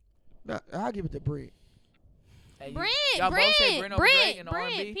though. Nah, I'll give it to Brit. Hey, you- Brent, y'all both say Brent over Drake in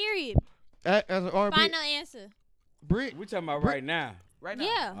Brent, R&B? period. As an R&B, Final answer. Brit, We talking about Brit- right now. Right now.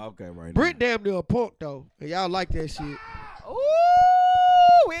 Yeah. Okay, right Brit damn near a punk though, and y'all like that shit. Ooh,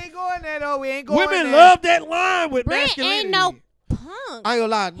 we ain't going there though. We ain't going Women there. love that line with Brent masculinity. ain't no punk. I ain't gonna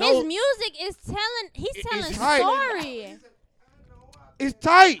lie, His no, music is he's telling it's tight. story. it's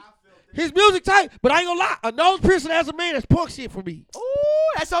tight. His music tight, but I ain't gonna lie, a nose piercing as a man that's punk shit for me.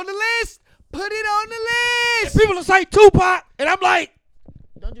 Ooh, that's on the list. Put it on the And list. people will say Tupac, and I'm like,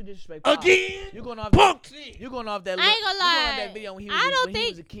 Don't you disrespect Pac. again, You going off punk that? shit. You going off that? I ain't you gonna going off lie. that video when he I was, don't when he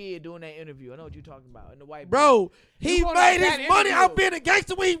think- was a kid doing that interview. I know what you're talking about. And the white Bro, You he going made off that his money interview. out being a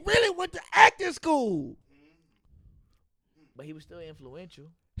gangster when he really went to acting school. but he was still influential.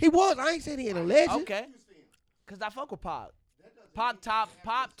 He was. I ain't saying he ain't a legend. Okay. Cause I fuck with Pac. Pac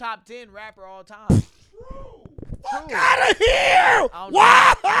top 10 rapper all time. Fuck out of here! don't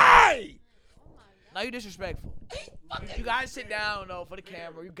Why? Now you disrespectful. You gotta sit down though for the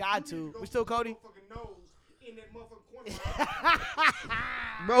camera. You got to. We still Cody?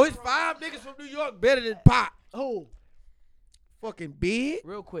 Bro, it's 5 niggas from New York better than Pop. Who? Fucking big.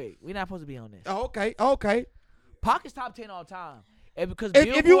 Real quick. We not supposed to be on this. Oh, okay. Pac is top 10 all time. And because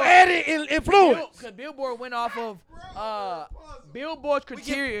If you add it in influence, because Billboard went off of Billboard's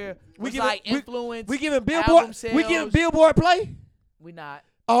criteria was give it- like we- influence. we giving album Billboard, we sales. giving Billboard play. We not.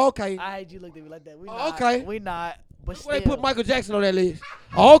 Oh, okay. I hate you looked at me like that. We Oh, not. okay. We not. But Why they still, put Michael Jackson on that list?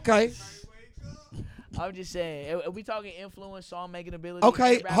 Oh, okay. I'm just saying. If we talking influence, song making ability.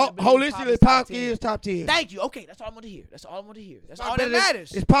 Okay. rapping ability, Holistically, top Pop 10. is top 10. Thank you. Okay, that's all I want to hear. That's all I want to hear. That's all Pop that better than-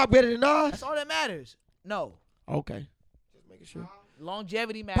 matters. Is Pop better than Nas? That's all that matters. No. Okay. Just making sure.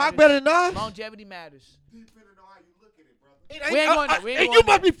 Longevity matters. Pop better than Nas? Longevity matters. It We ain't going there. We ain't and going you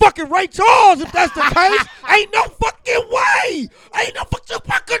must be fucking Ray Charles if that's the case. Ain't no fucking way. Ain't no fucking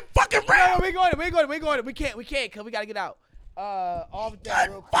No, round. we going. We can't, cause we gotta get out. Off that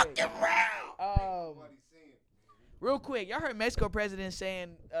real quick. Fucking round. Real quick, y'all heard Mexico president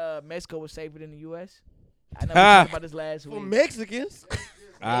saying Mexico was safer than the U.S. I know we Ah. talked about this last For week. Mexicans.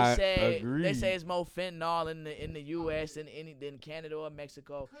 I They agree. say it's more fentanyl in the U.S. than Canada or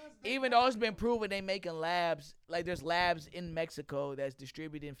Mexico. Even though it's been proven they making labs, like there's labs in Mexico that's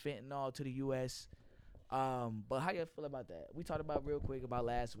distributing fentanyl to the U.S. But how you feel about that? We talked about real quick about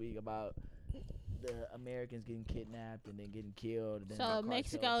last week about the Americans getting kidnapped and then getting killed. And then the So cartel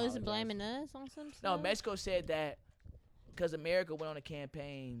Mexico isn't apologizing. blaming us on some No, stuff? Mexico said that because America went on a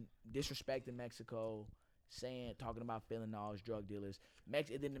campaign disrespecting Mexico, talking about fentanyl drug dealers.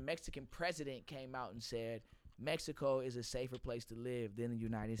 Then the Mexican president came out and said Mexico is a safer place to live than the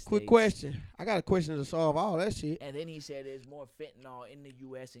United States. Quick question. I got a question to solve all that shit. And then he said there's more fentanyl in the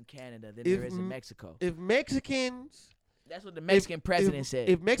U.S. and Canada than If there is in m- Mexico. If Mexicans, That's what the Mexican president said.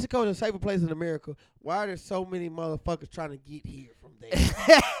 if Mexico is a safer place than America, why are there so many motherfuckers trying to get here from there?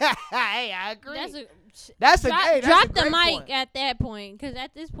 Hey, I agree. That's a Drop, drop, that's a drop the great mic point. at that point, because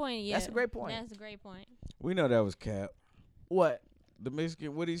at this point, yeah, That's a great point. That's a great point. We know that was cap. What? The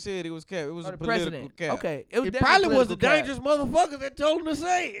Mexican, what he said, it was cap. It was Oh, a the political president. cap. Okay. It definitely probably was the political cap. dangerous motherfuckers that told him to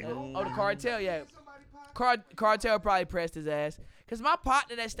say it. Oh, the cartel, yeah. Cartel probably pressed his ass. Because my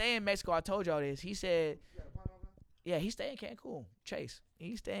partner that stay in Mexico, I told y'all this. He said, yeah, he stay in Cancun. Chase.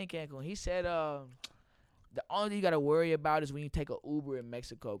 He stay in Cancun. He said the only thing you got to worry about is when you take an Uber in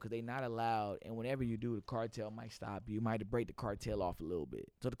Mexico because they not allowed. And whenever you do, the cartel might stop you. You might have to break the cartel off a little bit.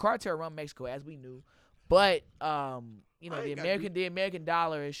 So the cartel run Mexico, as we knew. But, the American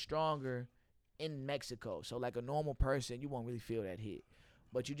dollar is stronger in Mexico. So like a normal person, you won't really feel that hit.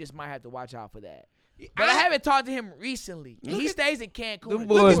 but you just might have to watch out for that. But I haven't talked to him recently. And he stays in Cancun. Them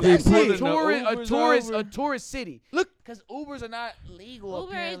boys at be that pulling shit. the Ubers A over. tourist city. Look. Because Ubers are not legal Uber is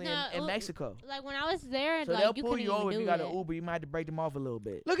apparently not- in Mexico. Like when I was there, So like they'll you pull couldn't you even over if do you got that. an Uber. You might have to break them off a little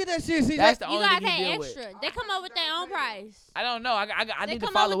bit. Look at that shit. See, That's the You only gotta thing you pay deal extra. with. They come up with their own price. I don't know. I They need to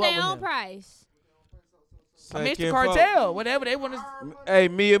come follow up with up their with own him. price. I mean, it's the Say, cartel. Whatever they want to. Hey,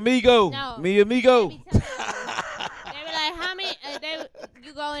 mi amigo. No. Mi amigo. They be telling you- they be like, how many?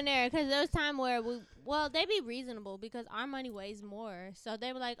 You go in there because there was time where they be reasonable because our money weighs more. So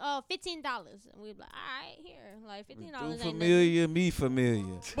they were like, oh, $15, and we be like, all right, here, like $15 Do ain't nothing. familiar, me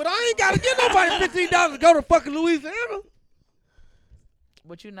familiar. But I ain't gotta get nobody $15 to go to fucking Louisiana.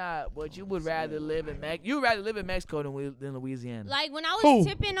 But you're not. But you would rather live in You would rather live in Mexico than Louisiana. Like when I was Who?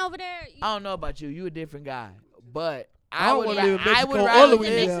 tipping over there, I don't know about you. You a different guy. But I I don't would. wanna live in I would Mexico or rather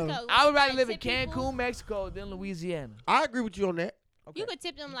Louisiana. live. I would rather live in tip Cancun, people. Mexico, than Louisiana. I agree with you on that. You could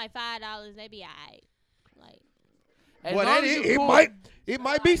tip them like $5. They be alright. Like As Well, long that as it, you it cool,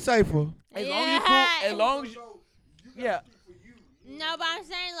 might be safer. As long as you Yeah. cool. As long as you. Yeah. no, but I'm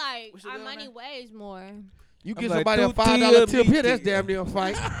saying like What's the our deal, money man? weighs more. You I'm give like, somebody a "Tu $5 tia, tip mi here, that's tia." damn near a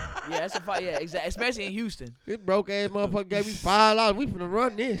fight. Yeah, that's a fight. Yeah, exactly. Especially in Houston. This broke ass motherfucker gave me $5. We finna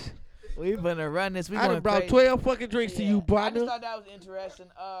run this. We gonna run this. We I done going brought crazy. 12 fucking drinks to Yeah. you, I partner. just thought that was interesting.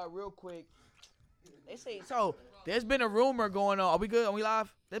 Real quick. They say so. There's been a rumor going on. Are we good? Are we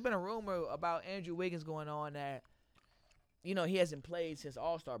live? There's been a rumor about Andrew Wiggins going on that, he hasn't played since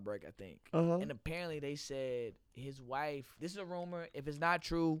All-Star break, I think. Uh-huh. And apparently they said his wife. This is a rumor. If it's not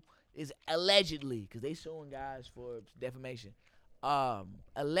true, is allegedly because they suing guys for defamation.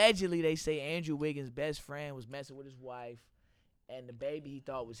 Allegedly they say Andrew Wiggins' best friend was messing with his wife, and the baby he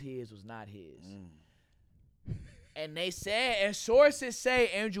thought was his was not his. And they said, and sources say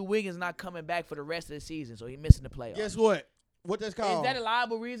Andrew Wiggins not coming back for the rest of the season, so he missing the playoffs. Guess what? What that's Is called? that a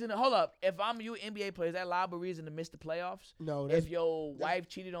liable reason? Hold up. If I'm you, NBA player, is that a liable reason to miss the playoffs? No, that's If your wife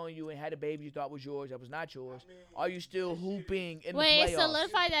cheated on you and had a baby you thought was yours, that was not yours, are you still hooping in Wait, the it's playoffs?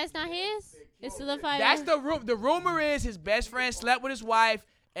 solidified that's not his? It's solidified. That's the rumor. The rumor is his best friend slept with his wife,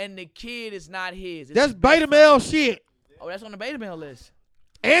 and the kid is not his. It's that's his best beta friend. male shit. Oh, that's on the beta male list.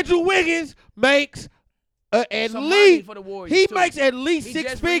 Andrew Wiggins makes at Some money least for the Warriors, he too. makes at least He 6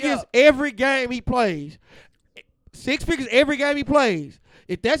 just figures re-upped. every game he plays. 6 figures every game he plays.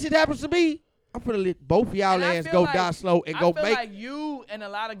 If that shit happens to me, I'm gonna let both of y'all And I ass feel go like- die slow and I go feel make. like you and a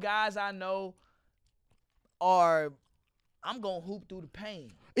lot of guys I know are. I'm gonna hoop through the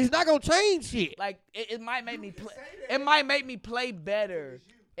pain. It's not gonna change shit. Like it might make me play. It might make me play better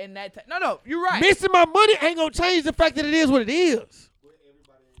in that. No, you're right. Missing my money ain't gonna change the fact that it is what it is.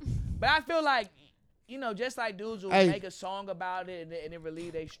 But I feel like, just like dudes will Hey. make a song about it and it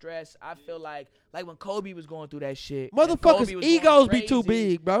relieve their stress. I feel like when Kobe was going through that shit. and Motherfuckers' Kobe was going egos be too crazy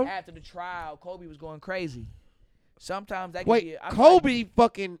big, bro. After the trial, Kobe was going crazy. Sometimes that can Wait, be. I feel Kobe like-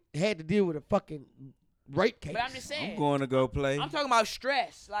 fucking had to deal with a fucking rape case. but I'm just saying. I'm going to go play. I'm talking about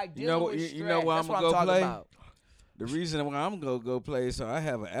stress, like You dealing know with what- stress. you know why That's I'ma what go I'm talking play? about. The reason why I'm going to go play is so I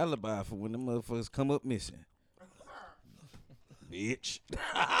have an alibi for when the motherfuckers come up missing. Bitch.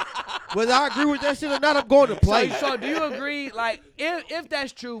 Whether I agree with that shit or not, I'm going to play. So do you agree? Like, if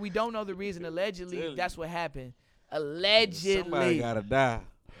that's true, we don't know the reason. Allegedly, that's what happened. Somebody Allegedly, got to die.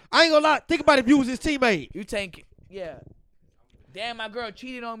 I ain't gonna lie. Think about if you was his teammate. you think, yeah. Damn, my girl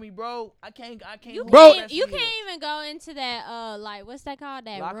cheated on me, bro. I can't. You hoop Bro- the can't, rest you of the year. can't even go into that like what's that called,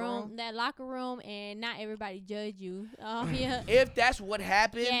 that Locker room, room? that locker room, and not everybody judge you. Yeah. If that's what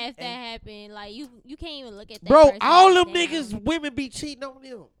happened, Yeah, if that and happened, like you can't even look at that Bro, person all like them that. niggas, women be cheating on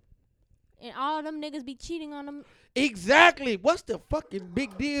them. And all them niggas be cheating on them. Exactly. What's the fucking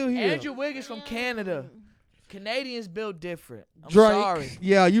big deal here? Andrew Wiggins from Canada. Canadians build different. I'm Drake. sorry.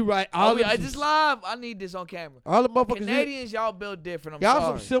 Yeah, you right. All I them, just live. I need this on camera. all the motherfuckers. Canadians, y'all build different. I'm y'all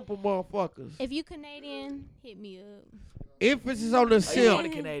sorry. some simple motherfuckers. If you Canadian, hit me up. Emphasis on the Oh, you simp. want a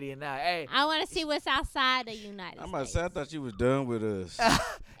Canadian now? Hey, I want to see what's outside the United I'm about to States. say, I thought you was done with us.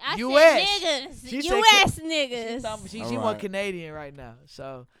 I US. said niggas. She said US she niggas. want Alright. Canadian right now.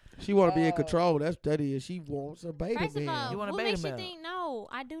 So She want to be in control. That's that is. She wants a beta First of male. all, You want a what beta makes male? you think no?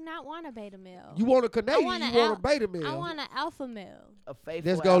 I do not want a beta male. You want a Canadian. want You a want a beta male. I want an alpha male. a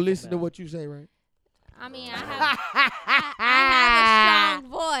faithful. Let's go alpha listen to male. what you say, right? I mean, I have a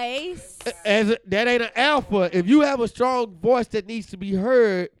strong voice. That ain't an alpha. If you have a strong voice that needs to be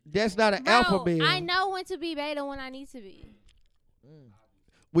heard, that's not an alpha Bro, male. I know when to be beta when I need to be.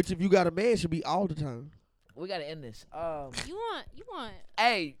 Which, if you got a man, should be all the time. We gotta end this. You want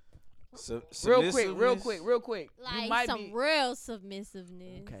Hey, So, real quick. like You might some be. real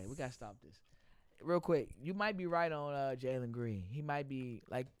submissiveness. Okay, we gotta stop this. real quick, you might be right on Jalen Green. He might be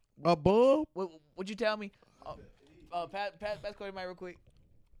like A bum? Would you tell me? Pass Cody Mike real quick.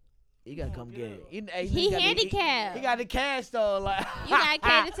 He gotta come get it. He handicapped. He got the cash though. Like You gotta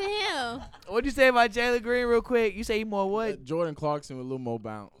cater to him. What'd you say about Jalen Green real quick? You say he more what? Jordan Clarkson with a little more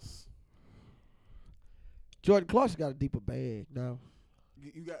bounce. Jordan Clarkson got a deeper bag now.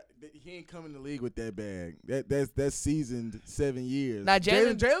 You got he ain't come in the league with that bag. That's seasoned 7 years. Now,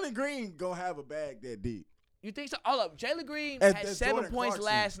 Jalen Green gonna have a bag that deep. You think so? Hold up. Jalen Green That's had 7 Jordan points Clarkson.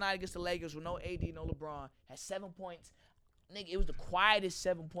 last night against the Lakers with no AD, no LeBron. Had 7 points. Nigga, it was the quietest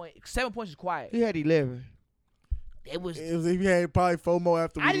 7 points. 7 points is quiet. He had 11. It was. It was he had probably 4 more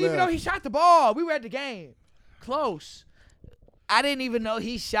after we I didn't even left. know he shot the ball. We were at the game. Close. I didn't even know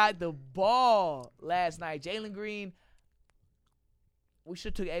he shot the ball last night. Jalen Green. We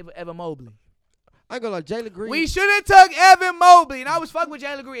should have took Evan Mobley. I ain't gonna lie, Jalen Green. We should have took Evan Mobley. And I was fucking with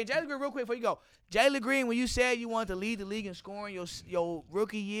Jalen Green. Jalen Green, real quick before you go. Jalen Green, when you said you wanted to lead the league in scoring your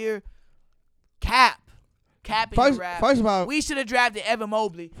rookie year, capping the rap. First of all, We should have drafted Evan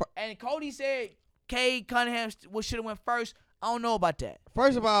Mobley. And Cody said Cade Cunningham should have went first. I don't know about that.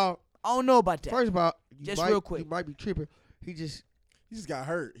 first of all, I don't know about that. you Just might, real quick. You might be tripping. He just got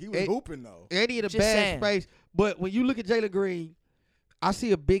hurt. He was It- hooping though. and he in a Just bad saying. space. But when you look at Jalen Green, I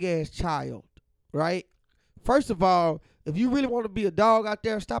see a big ass child, right? First of all, if you really want to be a dog out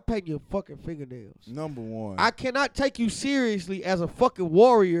there, stop painting your fucking fingernails. Number one. I cannot take you seriously as a fucking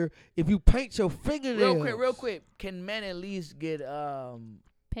warrior if you paint your fingernails. Real quick. Can men at least get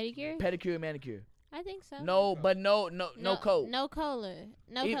Pedicure? pedicure and manicure? I think so. No, but no coat. No color.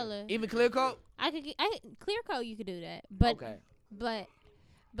 No color. Even clear coat? Clear coat you could do that. But Okay. but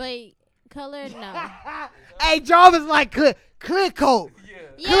color no. Hey, Jarvis like clear coat.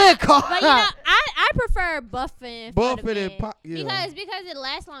 Yeah, Clear coat. but you know, I prefer buffing. for the Buffing and men. pop. Yeah. Because it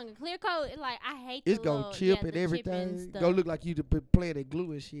lasts longer. Clear coat, it's like I hate It's the gonna little, chip yeah, and the everything. chipping stuff. Gonna look like you been playing that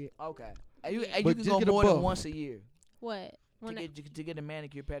glue and shit. Okay. And you But can just go get a more than buff. once a year What? When I- to get a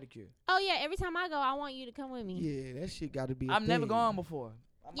manicure, pedicure. oh yeah, every time I go, I want you to come with me. Yeah, that shit got to be. I've never gone before.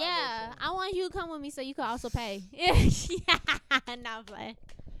 Yeah, I want you to come with me so you can also pay. Not play.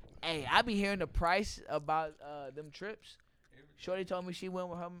 Hey, I be hearing the price about them trips. Shorty told me she went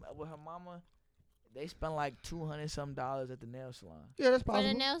with her mama. They spent like $200 at the nail salon. Yeah, that's For possible.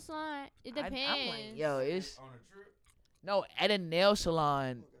 the nail salon, it depends. I'm like, yo, it's no at a nail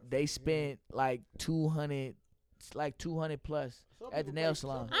salon. They spent like 200 plus at the nail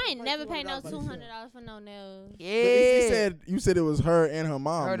salon. I ain't never paid no $200 for no nails. Yeah, He said you said it was her and her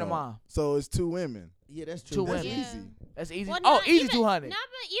mom. Her and her though. mom. So it's 2 women. Yeah, that's Two true. That's women. easy. That's easy. Well, Oh, not easy even- 200. No,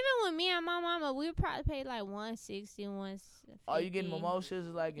 but even with me and my mama, we would probably pay like 160, 150. Oh, you getting mimosas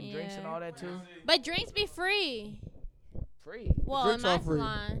like and drinks and Yeah. all that too? But drinks be free. Free. Well, Drinks in my are free.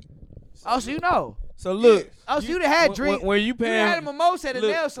 salon. Oh, so you know. So look, Oh, so you'd have had when- drink. when you You had a paying, mimosa at a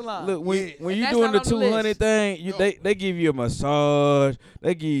look, nail salon. look when Yeah. when And you that's doing not the on the 200 list. thing, they give you a massage,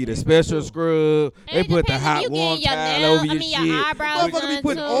 they give you the special scrub, they And it put the depends if hot you warm getting your towel nail- over I your mean, your shit. eyebrows Motherfucker be done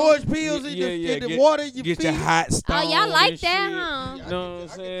putting too. orange pills in Yeah, the, yeah, in the get- water in your Get feet. your hot stone. Oh, y'all like and that, shit. huh? You know what I'm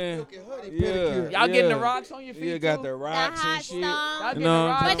saying? pedicure. Y'all getting the Yeah. rocks on your feet You got too? the The rocks hot and shit. stone. Y'all getting No, the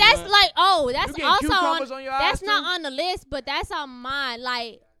rocks? But that's like, You that's getting also on. cucumbers on your eyes That's too? not on the list, but that's on mine.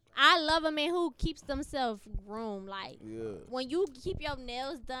 Like, I love a man who keeps themselves groomed. Like, Yeah. when you keep your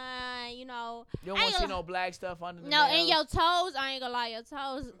nails done, you know. You don't I want to see ain't no black stuff under the No, nails. and your toes, I ain't gonna lie, your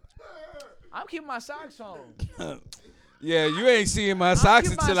toes. I'm keeping my socks on. Yeah, you ain't seeing my socks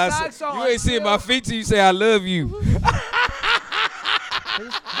keep my until I socks say on you ain't seeing my until- feet till you say I love you.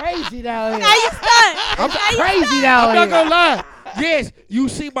 It's crazy down here. Now you stunned. I'm Crazy down I'm not gonna lie. Yes, you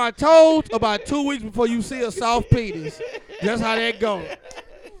see my toes about 2 weeks before you see a soft penis. That's how that goes.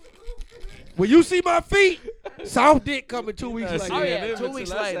 When you see my feet, soft dick coming 2 weeks later. Oh, yeah, Live 2 until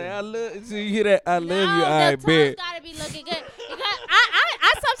weeks I say, later. I love. So you hear that? I love No, you. I the toes bet. gotta be looking good. Because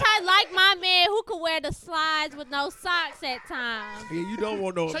I sometimes like my man who could wear the slides with no socks at times. Yeah, you don't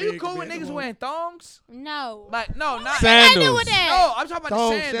want no. So you nigga, cool with man. niggas Come on. wearing thongs? No. Like no, not. Sandals. Nothing with that. No, I'm talking about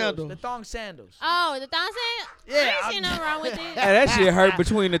Thong the sandals. sandals. The thong sandals. Oh, the thong sandals? Yeah, I ain't I'm- seen nothing wrong with it. Hey, that shit hurt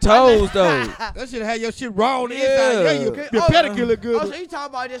between the toes though. That should have your shit raw on the Yeah. inside. Yeah, your Oh, pedicure look good. Oh, so you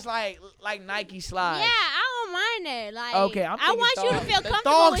talking about just like Nike Yeah, slides? I don't mind that. Like, Okay, I'm I thinking want you to thong- feel the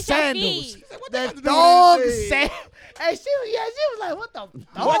comfortable thong with sandals. your feet. The thong sandals. Hey, she was like, what the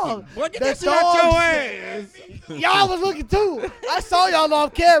thong? What, get The that shit out your thong ass. Y'all was looking too. I saw y'all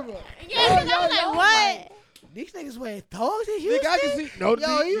off camera. Yeah, 'cause I was like, what? These niggas wearing thongs in Nigga, Houston? I can see. No,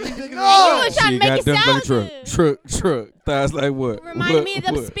 Yo, these you- niggas- no. You was trying to make it sound good. truck. Thighs like what? Reminded me of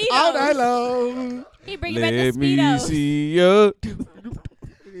the All night Speedos. long. He bringing back the Let me Speedos. see you.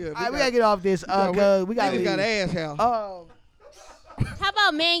 Yeah, Yeah, All right, we gotta get off this. We gotta got leave. ass house. How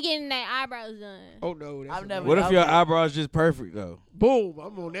about men getting their eyebrows done? Oh no, that's I've a never- no. What if your Okay. eyebrows just perfect though? Boom.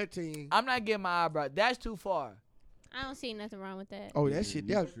 I'm on that team. I'm not getting my eyebrow. That's too far. I don't see nothing wrong with that. Oh, that shit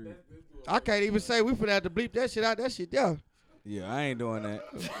there. I can't even say we finna have to bleep that shit out. That shit there. Yeah, I ain't doing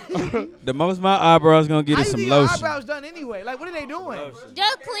that. The most my eyebrows gonna get How is you some get your lotion. eyebrows done anyway? Like, what are they doing?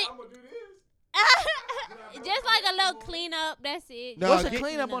 Just clean. Just like a little cleanup. That's it. No, What's a get-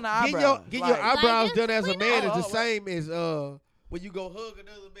 cleanup on the Get eyebrows? your get your Like- eyebrows just done as a clean man up. is the same as when you go hug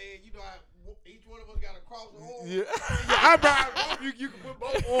another man. You know how each one of us got to cross the arm. Yeah. Your eyebrows, you can put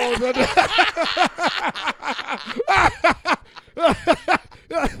both arms under.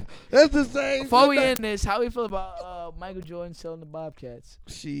 That's the same. Before we end this, how we feel about Michael Jordan selling the Bobcats?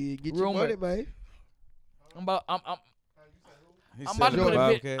 Shit, get your Rumor. money, man. I'm about He I'm said about to the put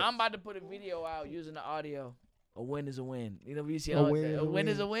Bobcats. I'm about to put a video out using the audio. A win is a win. You know, you see A win is a a win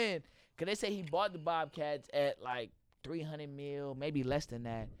is win. a win. Cause they say he bought the Bobcats at like 300 mil, maybe less than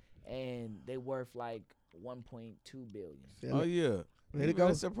that, and they worth like 1.2 billion. Oh yeah, Let it go.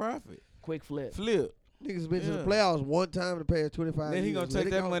 That's a profit. Quick flip. Flip. Niggas been to the Yeah. playoffs one time in the past 25 Then he years. gonna Let take it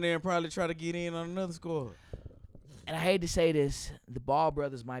that go. money and probably try to get in on another score. And I hate to say this, the Ball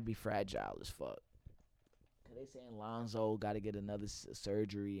brothers might be fragile as fuck. They saying Lonzo got to get another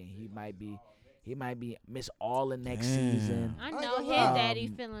surgery, and he might be miss all the next Damn. season. I I know ain't his gonna lie. daddy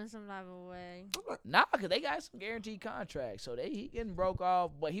feeling some type of way. Nah, cause they got some guaranteed contracts, so he getting broke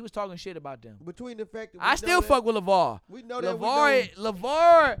off. But he was talking shit about them. Between the fact that I still fuck with LeVar. We know that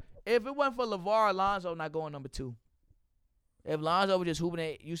LeVar. If it wasn't for LeVar, Alonzo not going number 2. If Lonzo was just hooping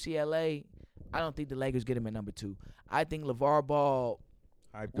at UCLA, I don't think the Lakers get him at number 2. I think LeVar Ball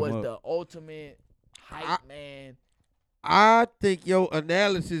Hyped was him up. the ultimate hype man. I think your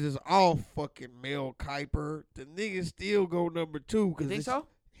analysis is off, fucking Mel Kiper. The nigga still go number 2. You Cause think so?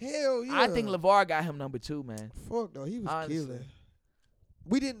 Hell yeah. I think LeVar got him number 2, man. Fuck no, he was Honestly. killing.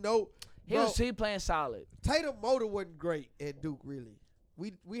 We didn't know. He playing solid. Tatum motor wasn't great at Duke, really.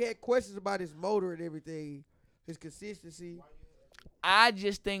 We had questions about his motor and everything, his consistency. I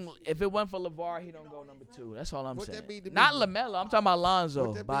just think if it wasn't for LeVar, he don't go number 2. That's all I'm What saying. that mean to Not me? LaMelo. I'm talking about Lonzo,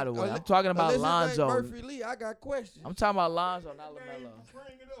 What that by the mean? way. Unless- I'm talking about Unless his name Lonzo. Murphy Lee, I got questions. I'm talking about Lonzo, not LaMelo.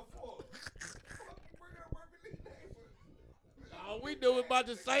 All we knew about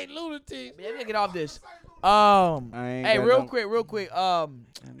the St. Lunatics. Yeah, let me get off this. I ain't Hey, got real no- quick.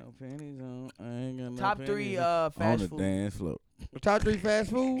 Ain't no panties on. I ain't got no Top panties 3 on fast the food. dance floor. Top 3 fast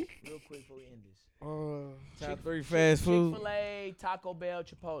food. Real quick before we end this. Top 3 fast food. Chick-fil-A, Taco Bell,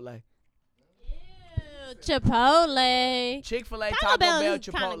 Chipotle. Ew, Chipotle. Chick-fil-A, Taco Taco Bell Bell, is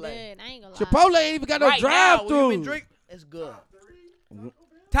kind of Chipotle. good. I ain't gonna lie. Chipotle ain't even got no Right now, drive when you been through. drink, it's good.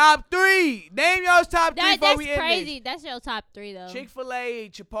 Top 3. Name y'all's top 3 before That's we end crazy. That's your top 3 though. this. Chick-fil-A,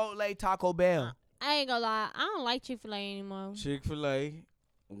 Chipotle, Taco Bell. I ain't gonna lie. I don't like Chick-fil-A anymore. Chick-fil-A,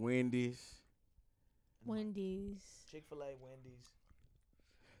 Wendy's. Wendy's. Chick-fil-A, Wendy's.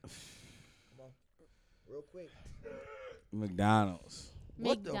 Come on. Real quick. McDonald's.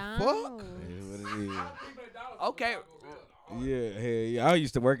 What the fuck? McDonald's. Is what it is. Okay. Yeah, hell yeah. I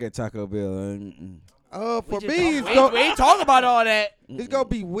used to work at Taco Bell. For We me, it's we ain't talking about all that. gonna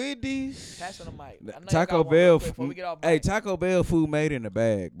be Wendy's. Pass on the mic. I know y'all Taco got one Bell. real quick before we get off Hey, mic. Taco Bell food made in the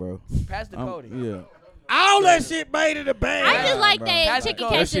bag, bro. Pass the Cody. Yeah. All that shit made in the I bag. just like bro. that Pass the chicken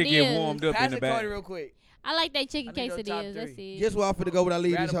Cody. That shit get quesadillas. warmed up Pass in the the Cody bag. real quick. I like that chicken I need your top quesadillas. That's 3. it. Guess where I'm finna go when I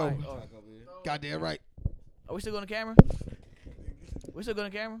leave Grab this the home? mic. Oh. Goddamn right. Are we still going to camera? We still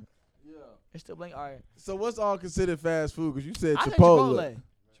going to camera? Yeah. It's still blinking? All right. So what's all considered fast food? Because you said I said Chipotle. Chipotle.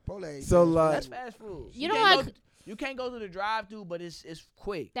 Chipotle. ain't So fast. like, That's fast food. You don't can't like- go- You can't go to the drive-thru, but it's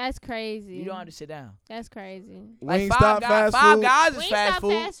quick. That's crazy. You don't have to sit down. That's crazy. Like Wingstop fast Five food. Guys is Wingstop fast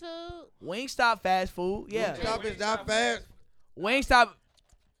food. fast food. Wingstop fast food. Yeah. Stop is not fast. Wingstop.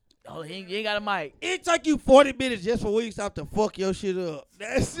 Oh, he ain't got a mic. It took you 40 minutes just for Wingstop to fuck your shit up.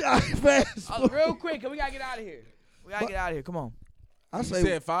 That's not fast Oh, food. real quick, 'cause we gotta get out of here. We gotta get out of here. Come on. I You say,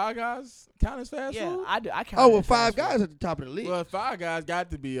 said Five Guys count as fast Yeah, food? I do. I count. oh, it well, as Five fast food. Guys at the top of the list. Well, Five Guys got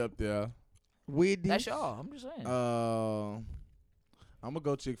to be up there. Wendy's. That's y'all. I'm just saying. I'm gonna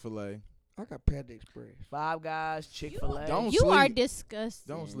go Chick-fil-A. I got Panda Express. Five Guys, Chick-fil-A. Don't You sleep. are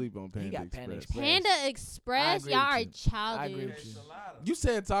disgusting. Don't sleep on Panda got Express. Panda Express. Panda I Express, agree y'all with are you. I agree childish. with you. You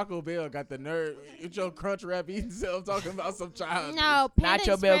said Taco Bell got the nerve with your crunch wrap eating self talking about some child. No, Panda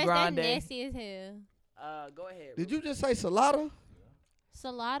Nacho Bell Express, Grande. that's nasty as hell. Go ahead. Did you just say Salada?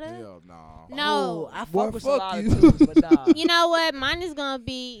 Salada? Hell no. No. I fuck Boy, with fuck salad you. too, but nah. You know what? Mine is gonna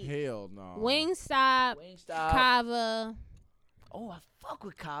be Hell no. Wingstop, Wingstop. Kava. Oh, I fuck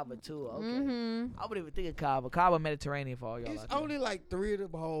with Cabo too. Okay. Mm-hmm. I wouldn't even think of Cabo. Cabo Mediterranean for all y'all. It's out there. only like 3 of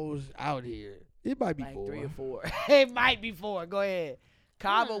them hoes out here. It might be like 4. 3 or 4. It might be 4. Go ahead.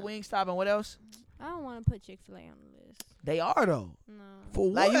 Cabo, Yeah. Wingstop, and what else? I don't want to put Chick-fil-A on the list. They are though. No. For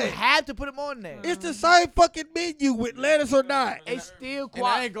Like what? you have to put them on there. It's the same fucking menu with lettuce or not. It's still And I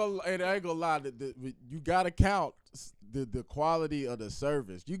quality. ain't gonna lie. You gotta count the quality of the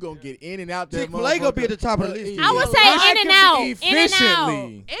service. You gonna get in and out. Chick-fil-A gonna be at the top of the list. I would say I In and can Out. be In and Out.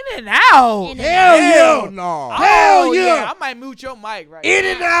 efficiently. In and out. In and Hell Hell yeah. no. Hell Oh, yeah. I might mute your mic right In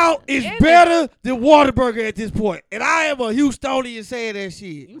now. and Out is In- better than Whataburger at this point. And I am a Houstonian saying that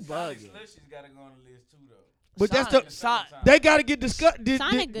shit. You bugging. Slushies gotta go on the list too, though. But that's the Son- they gotta get discussed.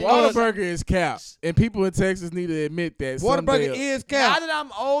 Sonic good. Whataburger is capped, and people in Texas need to admit that. Whataburger someday- is Now cap. that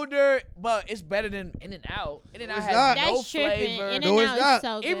I'm older, but it's better than In and Out. In and No, Out it's has not. no That's tripping. flavor. In No, and it's Out not. is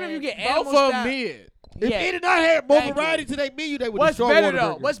so good. Even if you get both animal of them style- mid. If Yeah. In and Out had more Thank you. variety to their menu, they would What's destroy better Whataburger.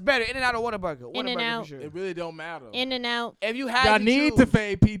 though? What's better, In and Out or Whataburger? In-N-Out. Whataburger for sure. It really don't matter. In and Out. If you had Y'all to need choose, to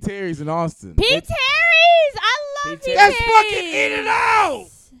fade P. Terry's in Austin. P. Terry's. I love P. P. That's Terry's. fucking In and Out.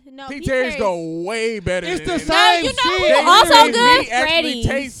 No, P. Terry's go way better. It's than the In-N-Out. same No, you know shit. who also Meat good? actually Freddy's.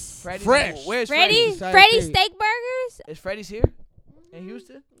 tastes Freddy's. fresh. Where's Freddy's. Freddy's? Same Freddy's thing. steak burgers. Is Freddy's here in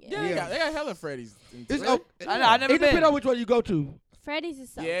Houston? Yeah, they got hella Freddy's. It's Really? I never it depends been. on which one you go to. Freddy's is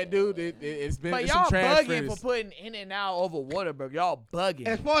so Yeah, good. dude, it's been But some y'all trash bugging Freddy's. for putting In and Out over Whataburger. Y'all bugging.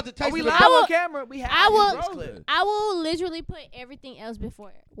 As far as the Are taste we of the live I will- on camera? We have I will- this clip. I will literally put everything else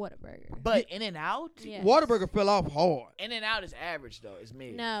before Whataburger. But In and Out? Yes. Whataburger fell off hard. In and Out is average though. It's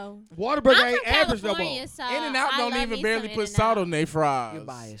mid. No. Whataburger I'm ain't from average no more. California, so In-N-Out I don't love even me barely some put salt In-N-Out. on their fries. You're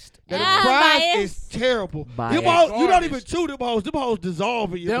biased. The Yeah, fries biased. is terrible. Biased. Them hoes, you don't Garbage. even chew them hoes. Them hoes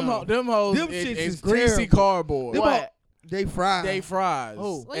dissolve in your Them, mouth. them hoes Them is, shits is is greasy terrible. cardboard. Them What? hoes- they fry. They fries.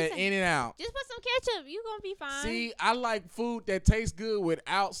 Who? What you And say? In and Out. Just put some ketchup. You gonna be fine. See, I like food that tastes good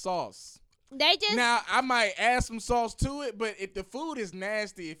without sauce. They just Now I might add some sauce to it, but if the food is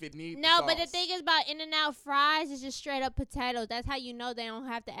nasty, if it needs no. sauce. But the thing is about In-N-Out fries is just straight up potatoes. That's how you know they don't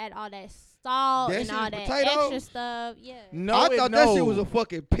have to add all that salt That and shit all is that potatoes? extra stuff. Yeah. no, I it thought no. that shit was a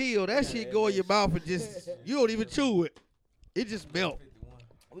fucking pill. That shit go in your mouth and just you don't even chew it. It just melt.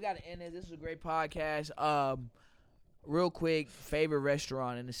 We gotta end this. This is a great podcast. Real quick, favorite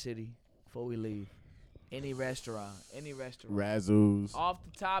restaurant in the city before we leave. Any restaurant. Razzoos. Off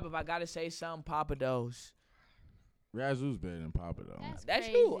the top, if I gotta say something, Papa Do's. Razzoos better than Papa though. That's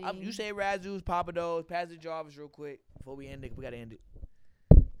crazy. you. You say Razzoos, Papa Do's, pass the Jarvis real quick before we end it. We gotta end it.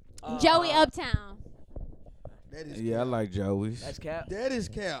 Joey Uptown. That is Yeah, I cap. like Joey's. That's Cap. That is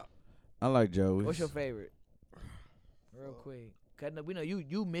cap. I like Joey's. What's your favorite? Real quick. 'Cause we know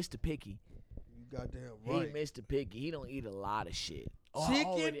you Mr. Picky. You goddamn He right. Mr. Picky. He don't eat a lot of shit.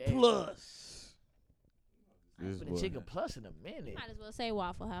 Chicken plus. I ain't put the chicken plus in a minute. Might as well say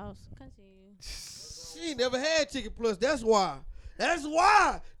Waffle House. Continue. She ain't never had chicken plus. That's why. That's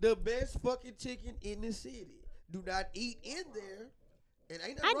why the best fucking chicken in the city. Do not eat in there. And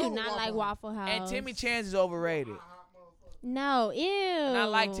ain't nothing I do wrong with not like Waffle House. And Timmy Chan's is overrated. No, ew. And I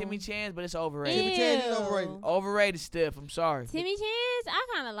like Timmy Chan's, but it's overrated. Timmy Chan's is overrated. Overrated stiff. I'm sorry. Timmy Chan's, I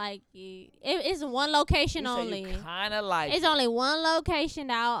kind of like it. It's one location only. Kind of like It's it. only one location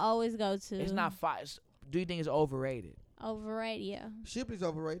that I'll always go to. It's not five. Do you think it's overrated? overrated. Yeah. Shipley's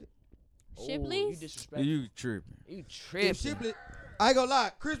overrated. Ooh, you Shipley's? disrespectful. You tripping? You If tripping. Shipley, I ain't gonna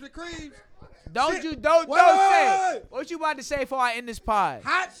lie. Krispy Kremes, Don't Shit. you don't Wait, don't wait, say. wait. What you about to say before I end this pod?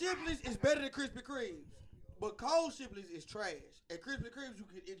 hot Shipley's is better than Krispy Kremes. But cold Shipley's is trash. And Krispy Kremes you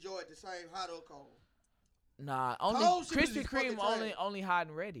can enjoy it the same hot or cold. Nah, only Cold Shipley's Krispy is fucking Kreme trash. only hot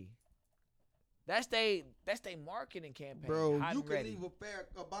and ready. That's they marketing campaign. Bro, hot you and can ready. leave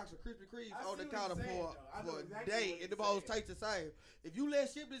a box of Krispy Kremes I on the see what counter you're saying, for though. I know a exactly day, what and the you're balls saying. taste the same. If you let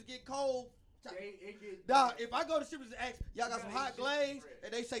Shipley's get cold, It get- dog, if I go to Shipley's and ask, y'all got some hot glaze,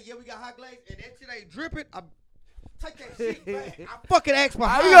 and they say, yeah, we got hot glaze, and that shit ain't dripping, I take that shit back. I fucking ask for All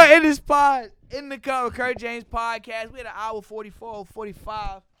right, hot. we gonna end this pod in the cover. Kurt James podcast. We had an hour 44,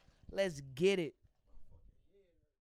 45. Let's get it.